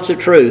 1 ounce of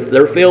truth,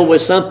 they're filled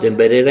with something,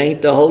 but it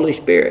ain't the Holy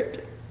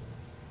Spirit.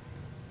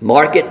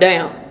 Mark it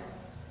down.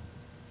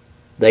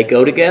 They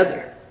go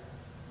together.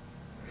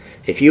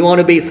 If you want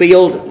to be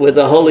filled with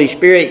the Holy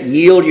Spirit,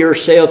 yield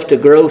yourself to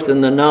growth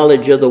in the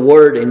knowledge of the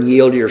Word and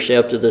yield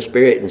yourself to the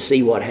Spirit and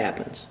see what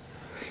happens.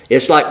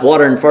 It's like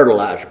water and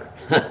fertilizer.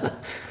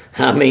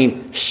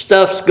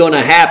 Stuff's going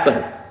to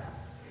happen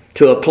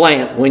to a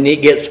plant when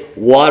it gets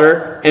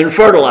water and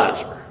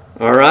fertilizer.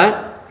 All right?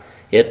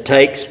 It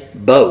takes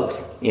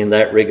both in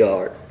that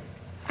regard.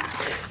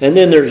 And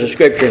then there's a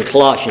scripture in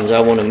Colossians I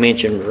want to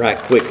mention right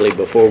quickly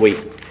before we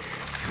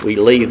we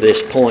leave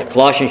this point.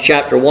 Colossians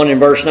chapter 1 and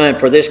verse 9.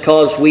 For this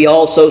cause we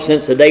also,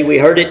 since the day we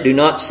heard it, do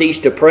not cease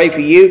to pray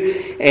for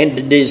you and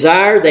to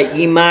desire that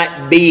ye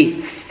might be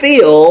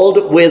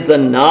filled with the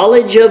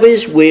knowledge of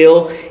His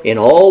will in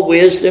all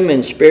wisdom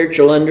and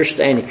spiritual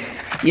understanding.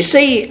 You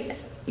see,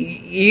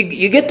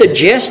 you get the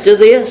gist of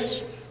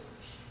this?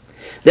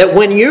 That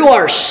when you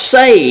are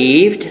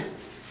saved,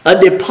 a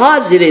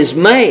deposit is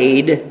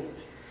made,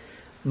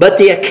 but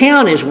the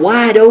account is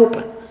wide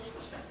open.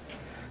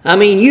 I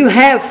mean, you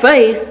have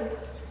faith.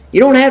 You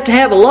don't have to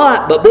have a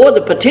lot, but boy,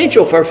 the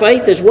potential for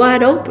faith is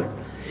wide open.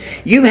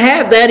 You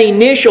have that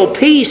initial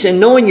peace in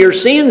knowing your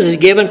sins is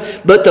given,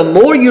 but the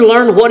more you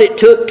learn what it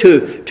took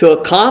to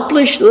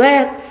accomplish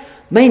that,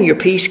 man, your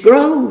peace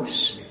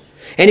grows.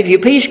 And if your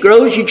peace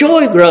grows, your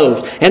joy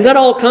grows. And that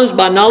all comes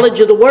by knowledge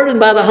of the Word and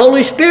by the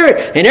Holy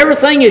Spirit. And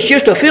everything is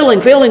just a filling.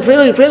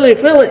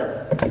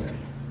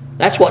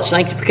 That's what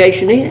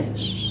sanctification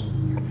is.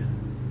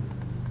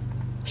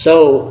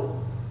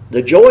 So,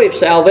 the joy of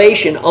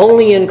salvation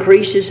only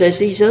increases as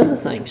these other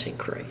things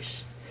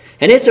increase.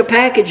 And it's a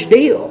package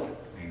deal.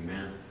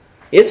 Amen.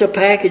 It's a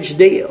package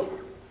deal.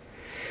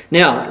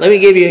 Now, let me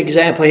give you an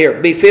example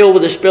here. Be filled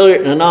with the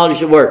Spirit and the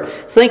knowledge of the Word.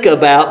 Think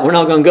about, we're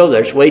not going to go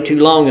there. It's way too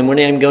long and we're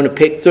not even going to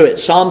pick through it.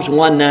 Psalms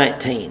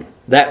 119.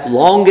 That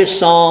longest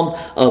psalm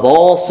of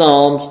all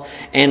psalms.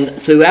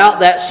 And throughout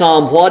that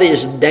psalm, what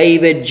is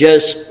David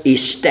just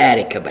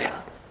ecstatic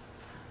about?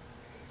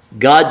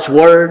 God's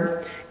Word.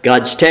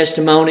 God's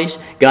testimonies,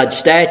 God's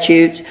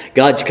statutes,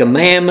 God's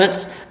commandments.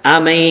 I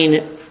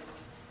mean,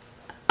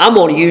 I'm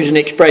going to use an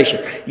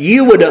expression.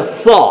 You would have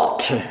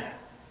thought,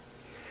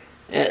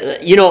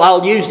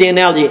 I'll use the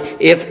analogy.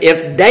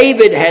 If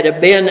David had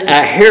been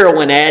a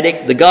heroin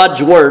addict, the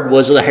God's Word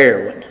was the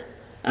heroin.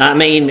 I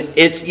mean,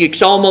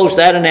 it's almost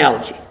that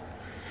analogy.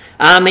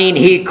 I mean,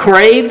 he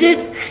craved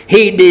it.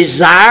 He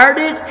desired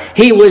it.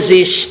 He was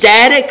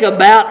ecstatic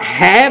about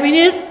having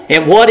it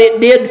and what it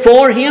did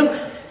for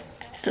him.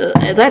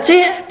 That's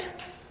it.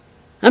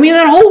 I mean,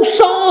 that whole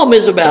psalm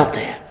is about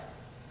that.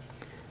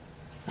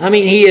 I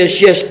mean, he is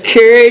just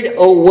carried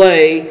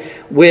away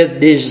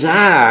with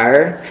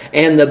desire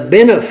and the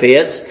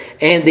benefits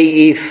and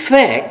the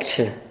effect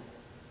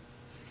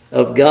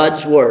of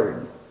God's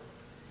Word.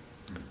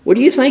 Well,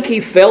 do you think he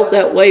felt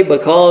that way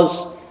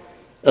because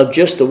of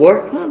just the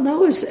Word? Well,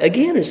 no, it's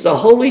the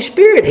Holy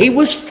Spirit. He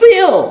was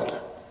filled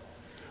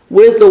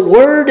with the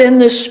Word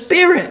and the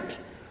Spirit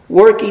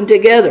working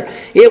together.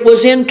 It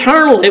was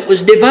internal. It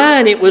was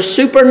divine. It was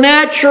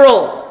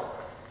supernatural.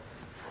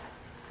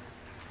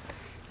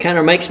 Kind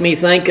of makes me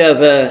think of,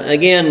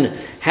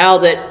 how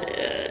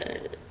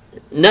that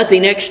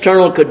nothing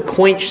external could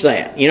quench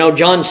that.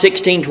 John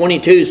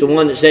 16:22 is the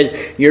one that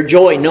says, your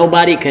joy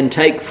nobody can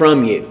take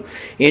from you.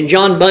 In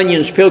John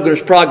Bunyan's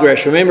Pilgrim's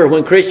Progress, remember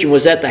when Christian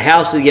was at the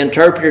house of the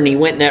interpreter and he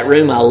went in that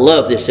room? I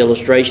love this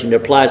illustration. It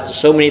applies to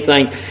so many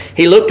things.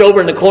 He looked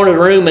over in the corner of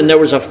the room and there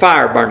was a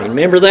fire burning.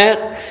 Remember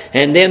that?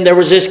 And then there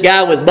was this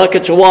guy with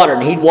buckets of water,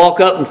 and he'd walk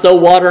up and throw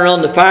water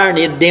on the fire, and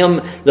it'd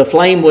dim. The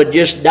flame would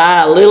just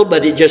die a little,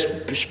 but it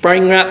just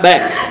sprang right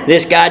back.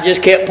 This guy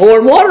just kept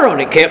pouring water on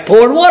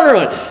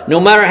it, No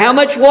matter how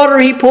much water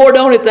he poured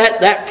on it,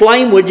 that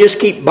flame would just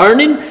keep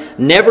burning.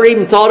 Never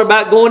even thought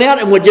about going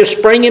out, and would just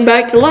spring him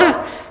back to life.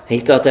 He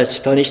thought that's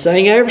the funniest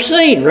thing I ever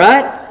seen,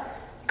 right?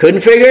 Couldn't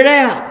figure it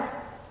out.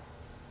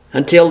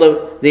 Until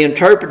the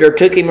interpreter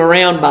took him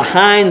around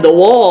behind the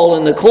wall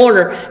in the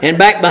corner, and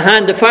back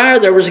behind the fire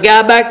there was a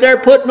guy back there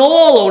putting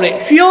oil on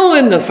it,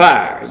 fueling the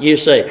fire, you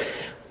see.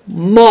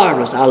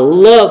 Marvelous. I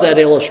love that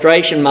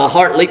illustration. My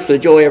heart leaps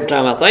with joy every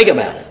time I think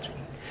about it.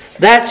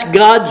 That's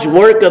God's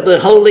work of the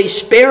Holy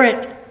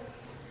Spirit.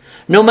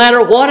 No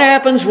matter what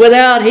happens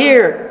without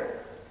here,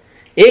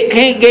 it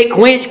can't get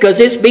quenched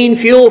because it's being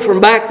fueled from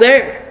back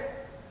there.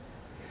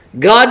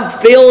 God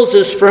fills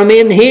us from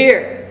in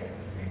here.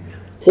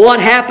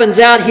 What happens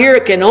out here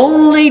can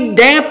only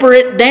damper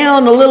it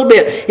down a little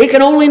bit. It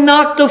can only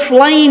knock the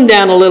flame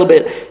down a little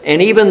bit.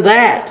 And even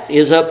that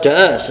is up to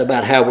us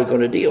about how we're going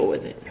to deal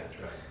with it. That's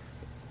right.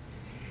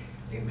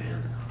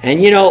 Amen.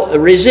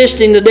 And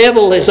resisting the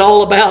devil is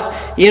all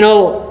about,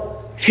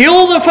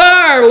 fuel the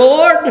fire,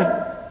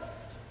 Lord.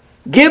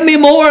 Give me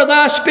more of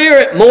thy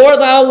Spirit, more of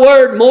thy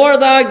Word, more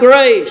of thy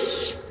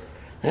grace.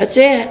 That's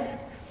it.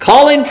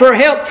 Calling for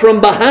help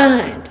from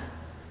behind.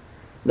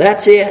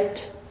 That's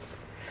it.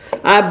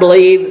 I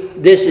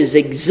believe this is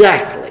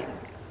exactly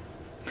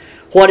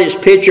what is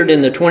pictured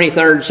in the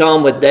 23rd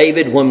Psalm with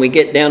David when we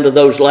get down to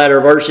those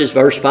latter verses,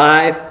 verse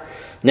 5,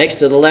 next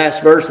to the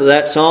last verse of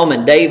that psalm,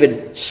 and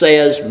David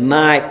says,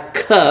 my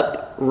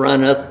cup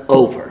runneth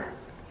over.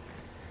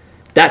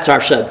 That's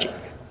our subject.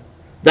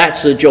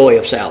 That's the joy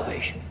of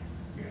salvation.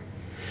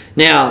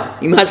 Now,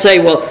 you might say,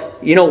 well,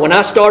 when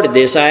I started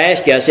this, I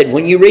asked you, I said,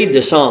 when you read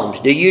the Psalms,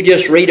 do you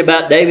just read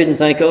about David and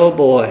think, oh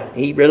boy,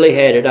 he really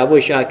had it. I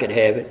wish I could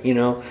have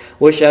it,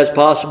 wish that was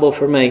possible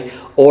for me.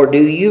 Or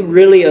do you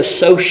really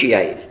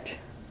associate it?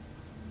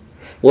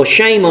 Well,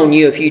 shame on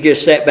you if you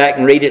just sat back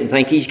and read it and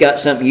think he's got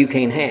something you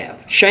can't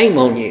have. Shame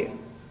on you.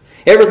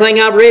 Everything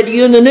I've read to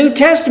you in the New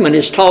Testament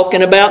is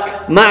talking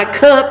about my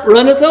cup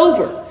runneth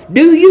over.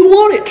 Do you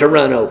want it to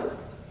run over?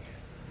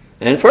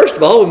 And first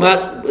of all,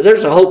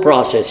 there's a whole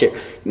process here.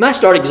 You might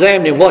start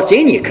examining what's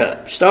in your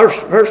cup.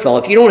 First of all,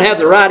 if you don't have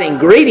the right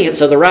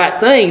ingredients of the right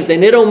things,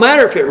 then it don't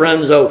matter if it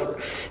runs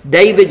over.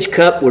 David's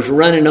cup was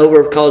running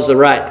over because of the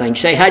right thing. You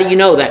say, how do you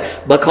know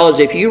that? Because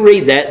if you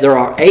read that, there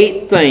are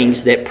 8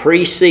 things that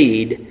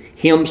precede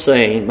him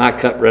saying, my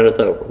cup runneth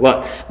over.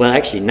 Well,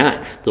 actually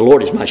 9. The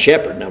Lord is my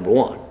shepherd, number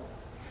 1.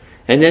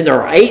 And then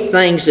there are 8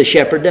 things the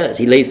shepherd does.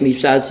 He leads me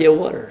beside still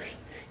waters.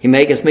 He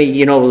maketh me,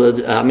 he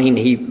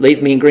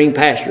leads me in green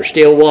pastures,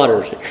 still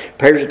waters,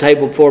 prepares a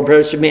table before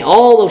me,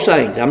 all those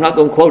things. I'm not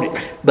going to quote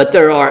it. But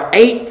there are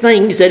 8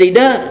 things that he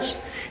does.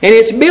 And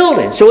it's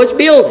building. So it's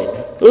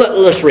building.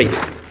 Let's read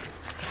it.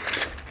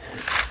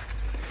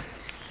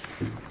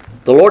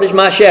 The Lord is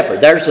my shepherd.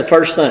 There's the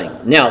first thing.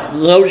 Now,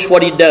 notice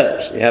what he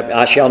does.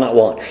 I shall not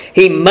want.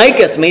 He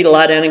maketh me to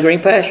lie down in green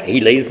pasture.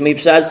 He leadeth me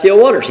beside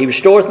still waters. He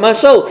restoreth my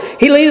soul.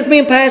 He leadeth me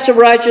in paths of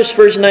righteousness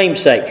for his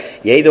name's sake.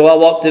 Yea, though I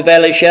walk through the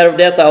valley of the shadow of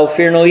death, I will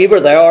fear no evil.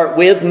 Thou art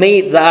with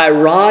me. Thy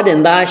rod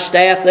and thy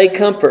staff, they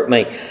comfort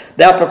me.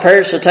 Thou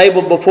preparest a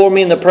table before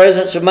me in the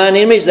presence of mine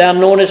enemies. Thou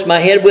anointest my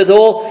head with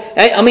oil.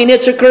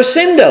 It's a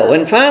crescendo.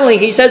 And finally,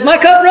 he says, my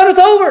cup runneth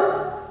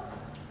over.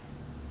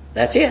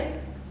 That's it.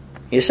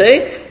 You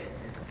see?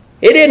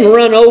 It didn't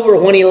run over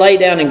when he lay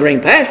down in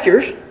green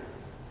pastures.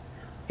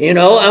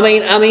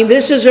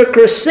 This is a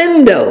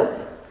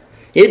crescendo.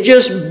 It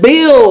just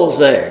builds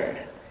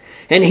there.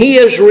 And he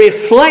is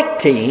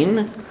reflecting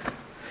of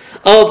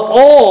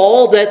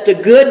all that the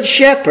good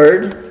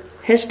shepherd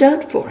has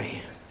done for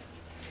him.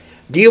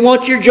 Do you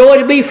want your joy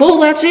to be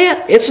full? That's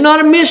it. It's not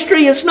a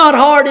mystery. It's not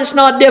hard. It's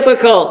not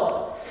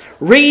difficult.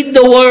 Read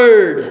the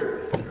Word.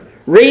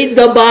 Read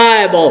the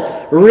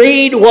Bible.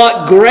 Read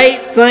what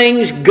great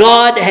things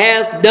God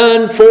hath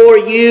done for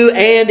you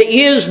and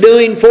is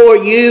doing for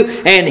you.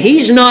 And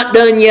He's not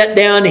done yet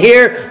down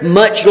here,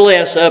 much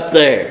less up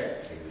there.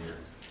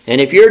 And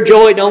if your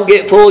joy don't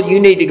get full, you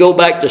need to go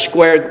back to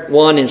square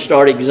one and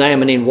start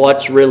examining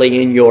what's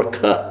really in your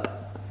cup.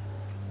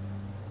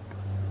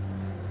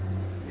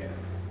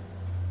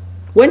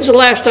 When's the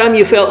last time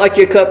you felt like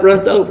your cup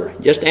runneth over?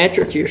 Just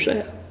answer it to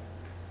yourself.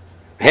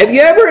 Have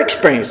you ever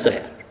experienced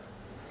that?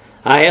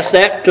 I ask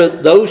that to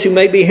those who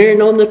may be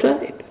hearing on the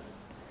tape.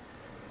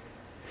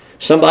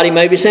 Somebody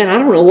may be saying, I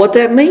don't know what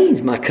that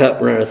means, my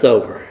cup runneth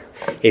over.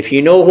 If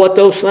you know what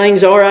those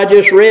things are I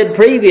just read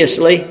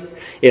previously,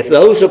 if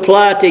those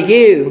apply to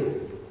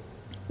you,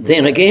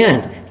 then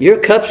again,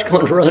 your cup's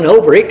going to run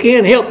over. It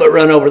can't help but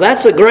run over.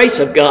 That's the grace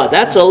of God.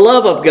 That's the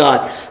love of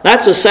God.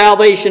 That's the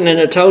salvation and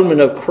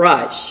atonement of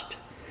Christ.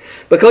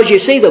 Because you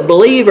see, the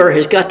believer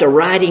has got the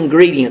right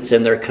ingredients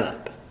in their cup.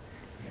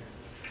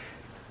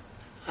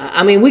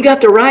 We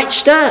got the right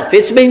stuff.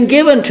 It's been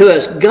given to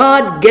us.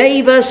 God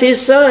gave us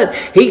His Son.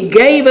 He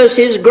gave us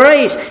His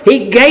grace.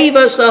 He gave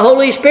us the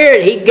Holy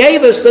Spirit. He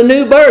gave us the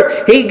new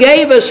birth. He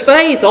gave us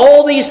faith.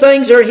 All these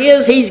things are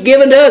His. He's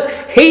given to us.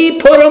 He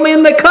put them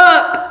in the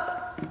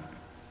cup.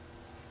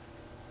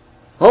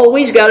 All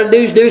we've got to do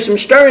is do some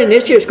stirring.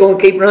 It's just going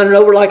to keep running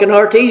over like an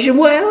artesian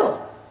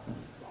well.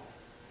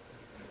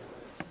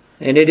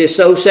 And it is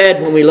so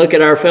sad when we look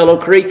at our fellow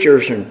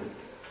creatures and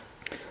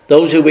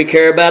those who we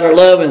care about or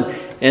love,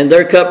 and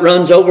their cup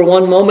runs over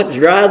one moment, it's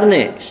dry the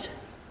next.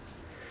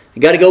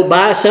 You got to go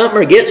buy something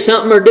or get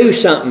something or do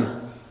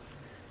something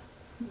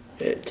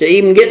to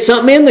even get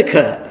something in the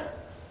cup.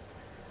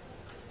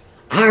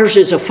 Ours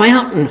is a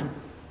fountain.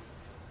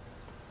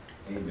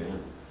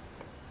 Amen.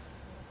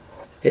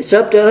 It's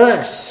up to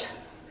us.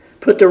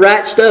 Put the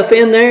right stuff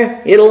in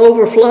there, it'll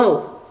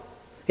overflow.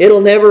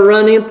 It'll never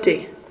run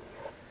empty.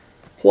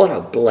 What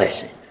a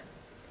blessing.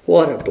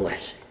 What a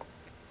blessing.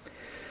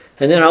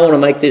 And then I want to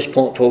make this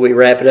point before we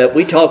wrap it up.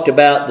 We talked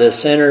about the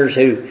sinners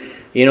who,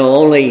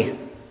 only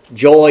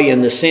joy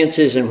in the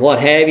senses and what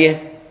have you.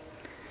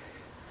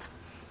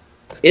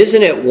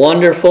 Isn't it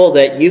wonderful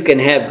that you can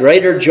have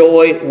greater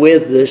joy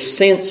with the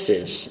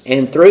senses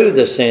and through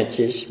the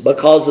senses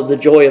because of the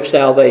joy of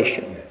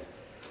salvation?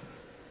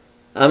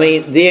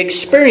 The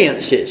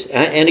experiences.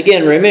 And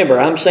again, remember,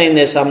 I'm saying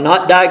this, I'm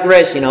not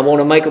digressing. I want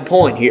to make a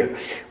point here.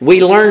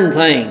 We learn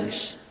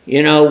things.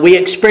 We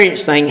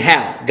experience things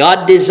how?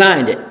 God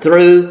designed it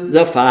through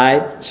the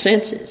 5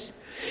 senses.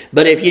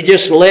 But if you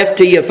just left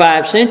to your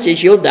 5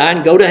 senses, you'll die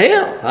and go to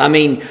hell.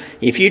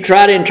 If you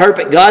try to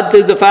interpret God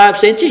through the 5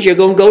 senses, you're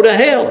going to go to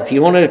hell. If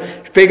you want to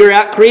figure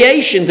out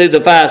creation through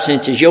the 5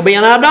 senses, you'll be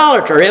an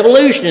idolater,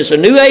 evolutionist, a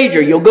new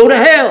ager. You'll go to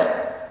hell.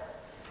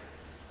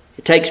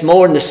 It takes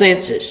more than the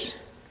senses.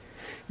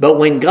 But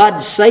when God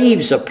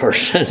saves a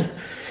person,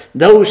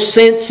 those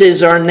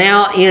senses are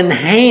now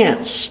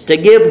enhanced to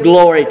give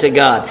glory to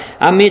God.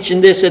 I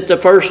mentioned this at the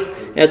first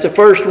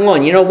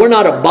one. We're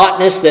not a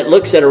botanist that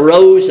looks at a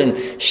rose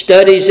and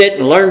studies it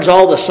and learns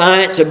all the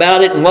science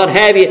about it and what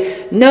have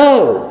you.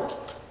 No.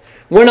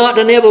 We're not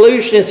an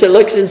evolutionist that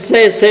looks and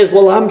says,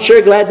 well, I'm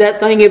sure glad that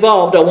thing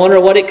evolved. I wonder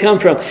what it come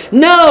from.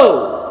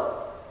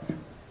 No.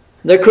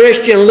 The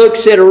Christian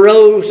looks at a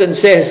rose and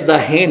says, the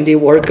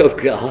handiwork of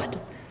God.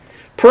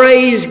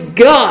 Praise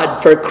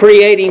God for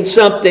creating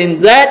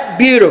something that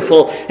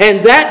beautiful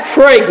and that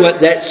fragrant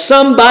that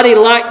somebody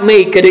like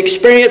me could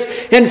experience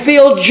and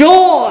feel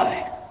joy.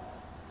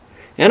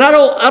 And I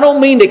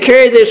don't mean to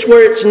carry this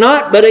where it's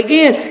not, but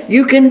again,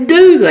 you can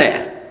do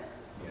that.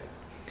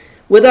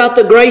 Without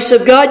the grace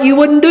of God, you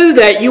wouldn't do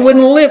that. You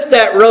wouldn't lift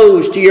that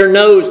rose to your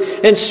nose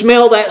and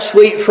smell that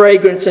sweet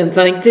fragrance and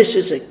think, this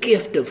is a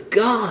gift of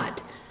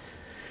God.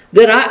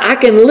 That I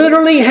can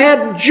literally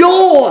have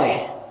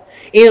joy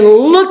in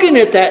looking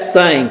at that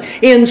thing,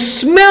 in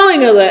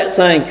smelling of that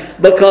thing,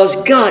 because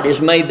God has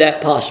made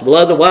that possible.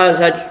 Otherwise,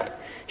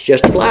 it's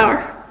just a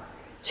flower.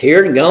 It's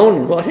here and gone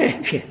and what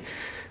have you.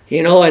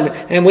 You know,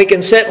 and we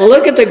can sit and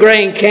look at the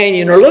Grand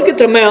Canyon or look at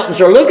the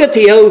mountains or look at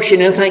the ocean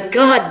and think,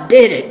 God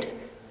did it.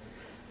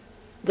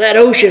 That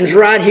ocean's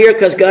right here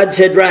because God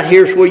said right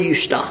here's where you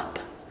stop.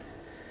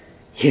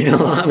 You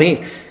know, I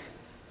mean,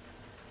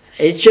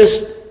 it's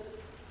just...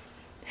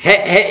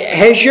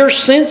 Has your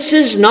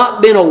senses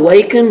not been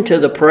awakened to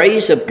the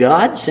praise of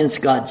God since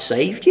God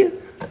saved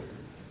you?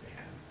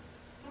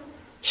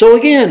 So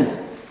again,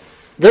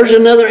 there's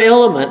another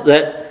element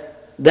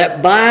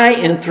that by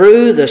and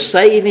through the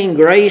saving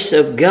grace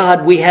of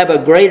God, we have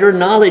a greater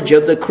knowledge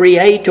of the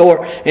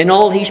Creator and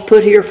all He's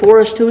put here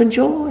for us to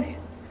enjoy.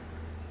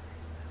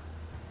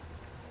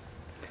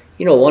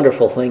 You know, a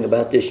wonderful thing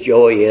about this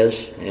joy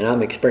is, and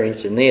I'm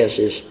experiencing this,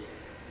 is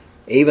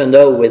even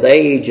though with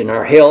age and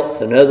our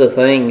health and other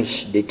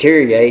things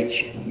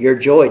deteriorates, your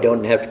joy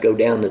doesn't have to go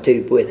down the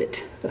tube with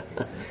it.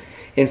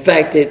 In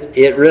fact,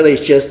 it really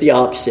is just the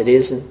opposite,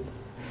 isn't it?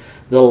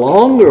 The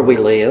longer we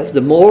live,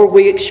 the more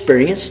we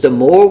experience, the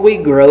more we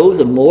grow,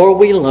 the more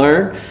we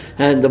learn,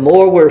 and the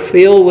more we're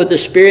filled with the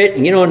Spirit.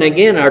 You know, and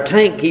again, our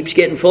tank keeps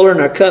getting fuller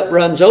and our cup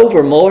runs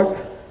over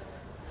more.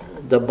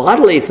 The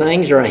bodily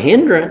things are a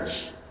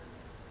hindrance,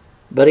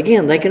 but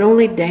again, they can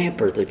only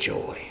damper the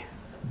joy.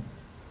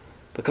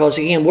 Because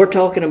again, we're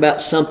talking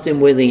about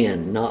something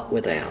within, not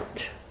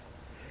without.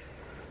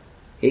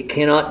 It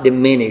cannot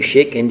diminish.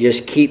 It can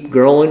just keep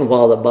growing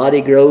while the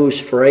body grows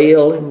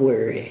frail and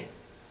weary.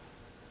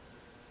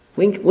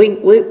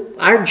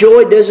 Our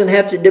joy doesn't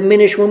have to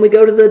diminish when we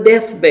go to the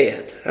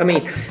deathbed. I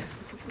mean,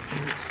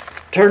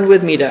 turn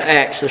with me to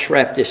Acts. Let's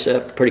wrap this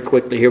up pretty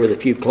quickly here with a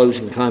few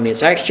closing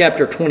comments. Acts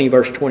chapter 20,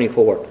 verse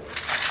 24.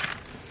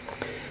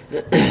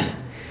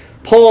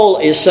 Paul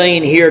is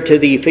saying here to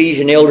the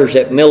Ephesian elders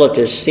at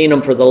Miletus, seeing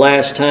them for the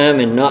last time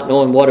and not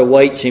knowing what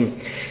awaits him.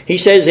 He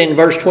says in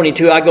verse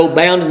 22, I go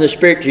bound in the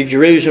Spirit to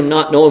Jerusalem,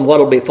 not knowing what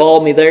will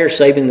befall me there,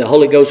 saving the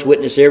Holy Ghost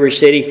witness every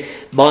city,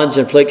 bonds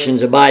and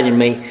afflictions abide in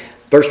me.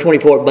 Verse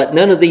 24, but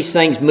none of these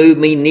things move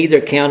me,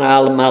 neither count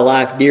I my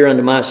life dear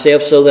unto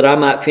myself, so that I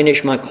might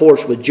finish my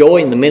course with joy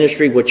in the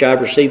ministry which I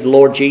have received the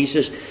Lord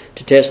Jesus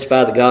to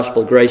testify the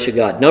gospel of grace of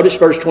God. Notice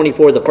verse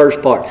 24, the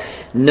first part.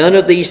 None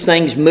of these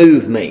things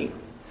move me.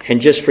 And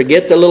just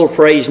forget the little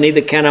phrase, neither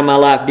count I my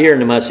life dear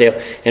unto myself,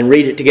 and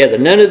read it together.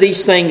 None of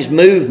these things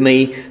move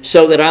me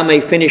so that I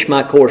may finish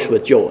my course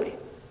with joy.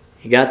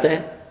 You got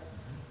that?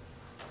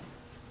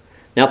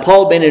 Now,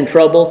 Paul been in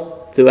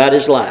trouble throughout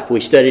his life. We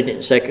studied it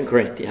in 2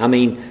 Corinthians. I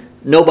mean,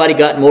 nobody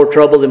got in more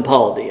trouble than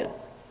Paul did.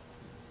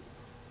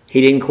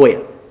 He didn't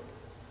quit.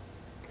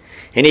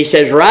 And he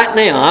says, right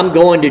now, I'm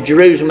going to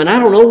Jerusalem, and I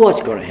don't know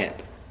what's going to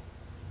happen.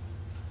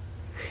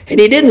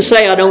 And he didn't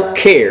say, I don't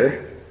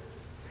care.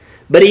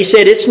 But he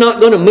said, it's not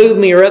going to move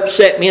me or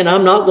upset me, and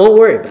I'm not going to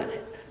worry about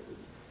it.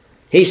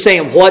 He's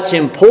saying, what's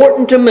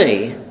important to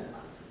me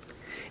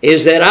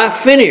is that I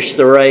finish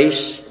the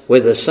race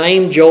with the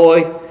same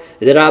joy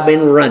that I've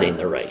been running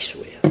the race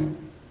with.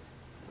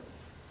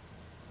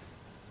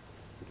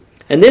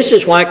 And this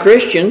is why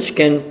Christians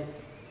can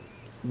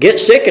get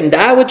sick and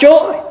die with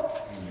joy.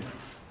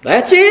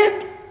 That's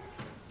it.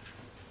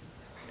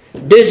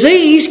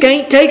 Disease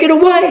can't take it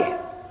away.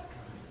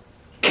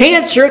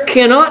 Cancer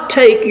cannot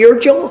take your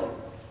joy.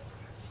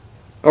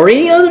 Or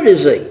any other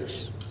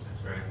disease.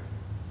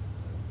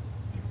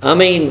 I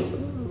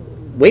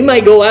mean, we may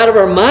go out of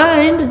our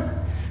mind,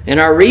 and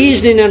our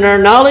reasoning and our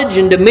knowledge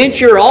and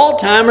dementia or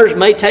Alzheimer's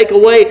may take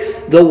away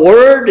the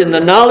word and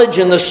the knowledge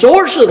and the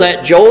source of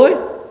that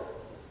joy.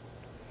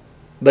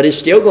 But it's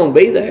still going to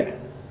be there.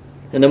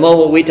 And the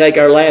moment we take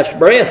our last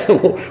breath,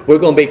 we're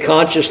going to be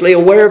consciously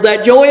aware of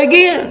that joy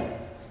again.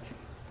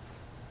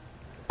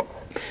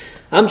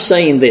 I'm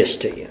saying this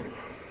to you.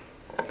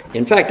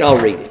 In fact, I'll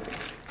read it.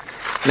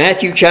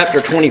 Matthew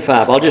chapter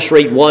 25. I'll just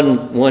read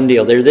one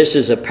deal there. This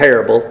is a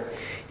parable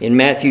in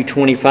Matthew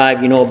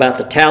 25, you know, about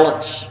the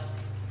talents.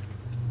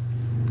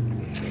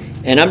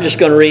 And I'm just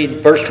going to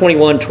read verse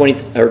 21,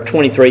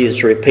 23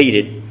 that's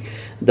repeated.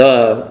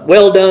 The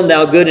well done,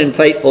 thou good and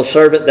faithful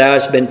servant, thou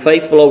hast been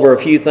faithful over a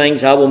few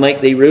things, I will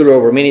make thee ruler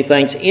over many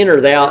things.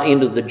 Enter thou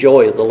into the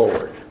joy of the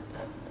Lord.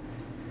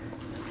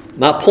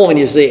 My point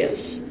is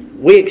this.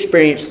 We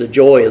experience the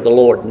joy of the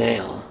Lord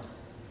now.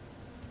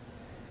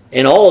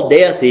 And all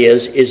death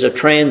is a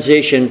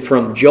transition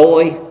from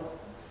joy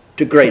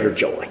to greater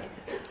joy.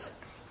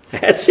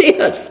 That's it.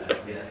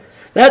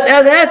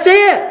 That's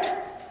it.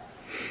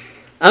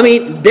 I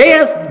mean,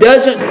 death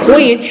doesn't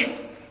quench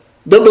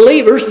the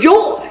believer's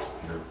joy.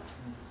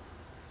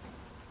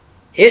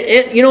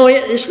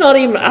 It's not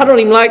even, I don't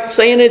even like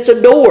saying it's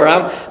a door.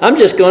 I'm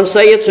just going to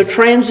say it's a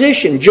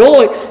transition.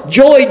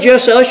 Joy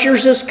just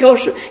ushers us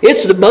across.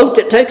 It's the boat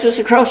that takes us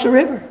across the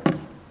river.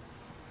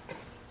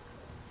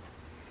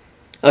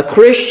 A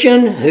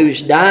Christian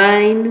who's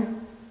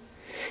dying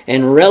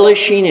and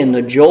relishing in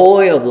the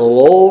joy of the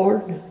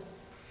Lord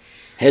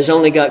has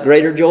only got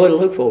greater joy to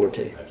look forward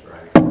to. That's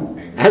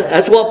right.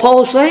 That's what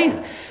Paul's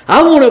saying.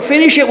 I want to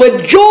finish it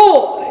with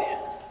joy,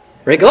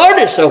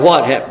 regardless of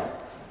what happened.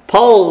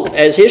 Paul,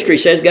 as history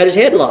says, got his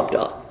head lopped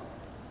off.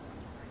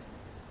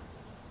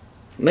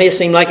 It may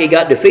seem like he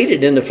got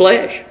defeated in the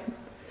flesh.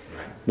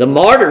 The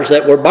martyrs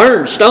that were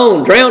burned,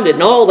 stoned, drowned,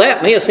 and all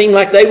that may have seemed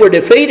like they were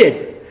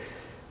defeated.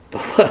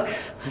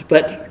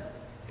 But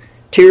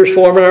tears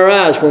form in our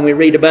eyes when we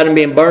read about them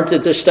being burnt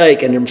at the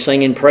stake and them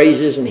singing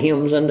praises and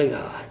hymns unto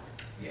God.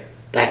 Yeah.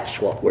 That's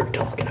what we're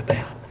talking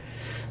about.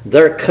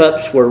 Their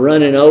cups were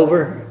running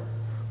over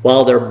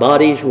while their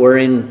bodies were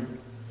in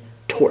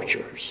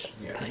torturous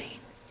pain.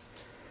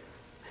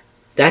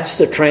 That's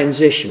the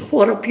transition.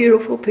 What a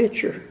beautiful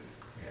picture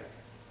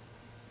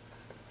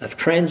of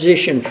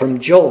transition from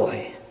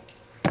joy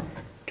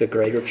to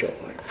greater joy.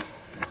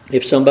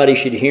 If somebody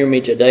should hear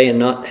me today and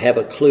not have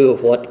a clue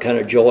of what kind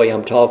of joy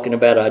I'm talking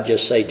about, I'd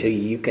just say to you,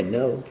 you can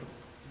know.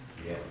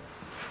 Yeah.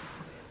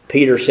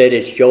 Peter said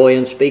it's joy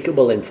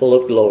unspeakable and full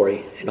of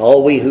glory, and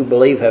all we who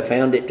believe have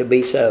found it to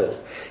be so.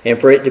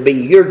 And for it to be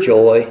your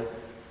joy,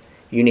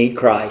 you need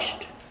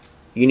Christ.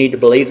 You need to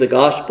believe the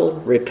gospel,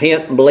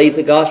 repent and believe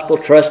the gospel,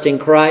 trust in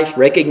Christ,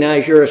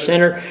 recognize you're a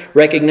sinner,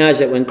 recognize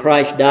that when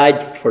Christ died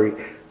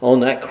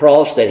on that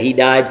cross, that he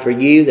died for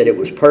you, that it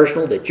was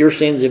personal, that your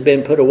sins have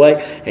been put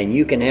away, and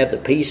you can have the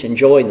peace and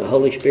joy in the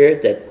Holy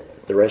Spirit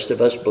that the rest of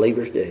us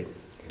believers do.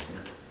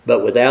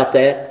 But without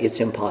that,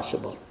 it's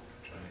impossible.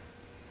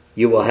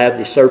 You will have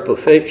the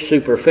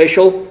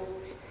superficial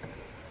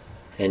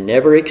and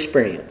never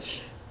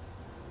experience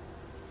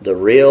the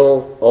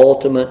real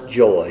ultimate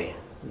joy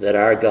that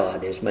our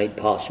God has made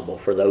possible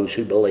for those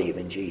who believe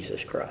in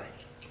Jesus Christ.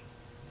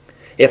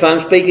 If I'm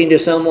speaking to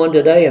someone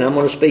today, and I'm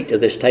going to speak to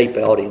this tape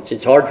audience,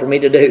 it's hard for me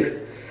to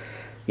do,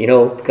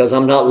 because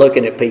I'm not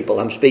looking at people.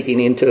 I'm speaking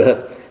into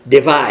a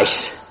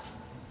device.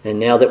 And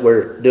now that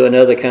we're doing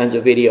other kinds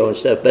of video and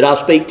stuff, but I'll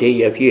speak to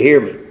you if you hear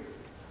me.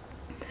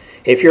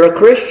 If you're a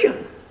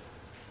Christian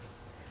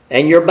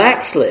and you're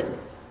backslidden,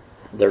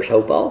 there's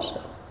hope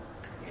also.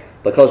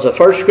 Because the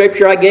first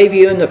scripture I gave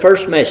you in the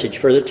first message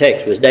for the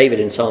text was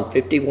David in Psalm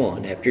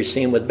 51, after he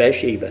sinned with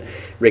Bathsheba,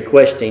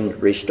 requesting,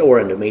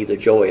 restore unto me the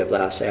joy of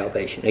thy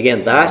salvation.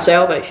 Again, thy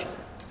salvation.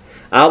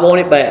 I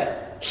want it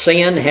back.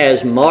 Sin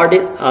has marred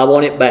it. I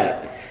want it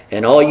back.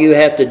 And all you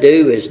have to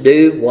do is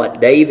do what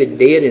David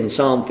did in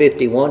Psalm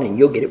 51 and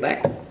you'll get it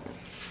back.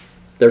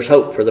 There's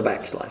hope for the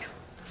backslider.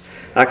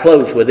 I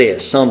close with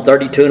this. Psalm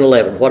 32 and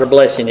 11. What a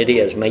blessing it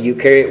is. May you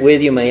carry it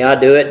with you. May I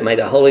do it. May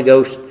the Holy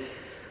Ghost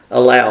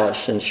allow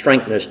us and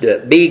strengthen us to do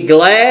it. Be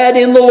glad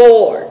in the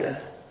Lord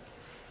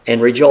and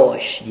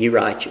rejoice, ye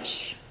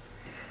righteous.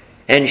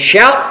 And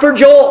shout for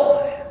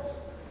joy,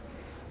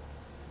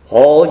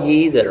 all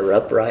ye that are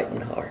upright in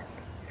heart.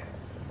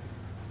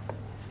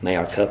 May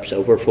our cups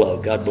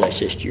overflow. God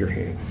bless us to your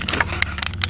hearing.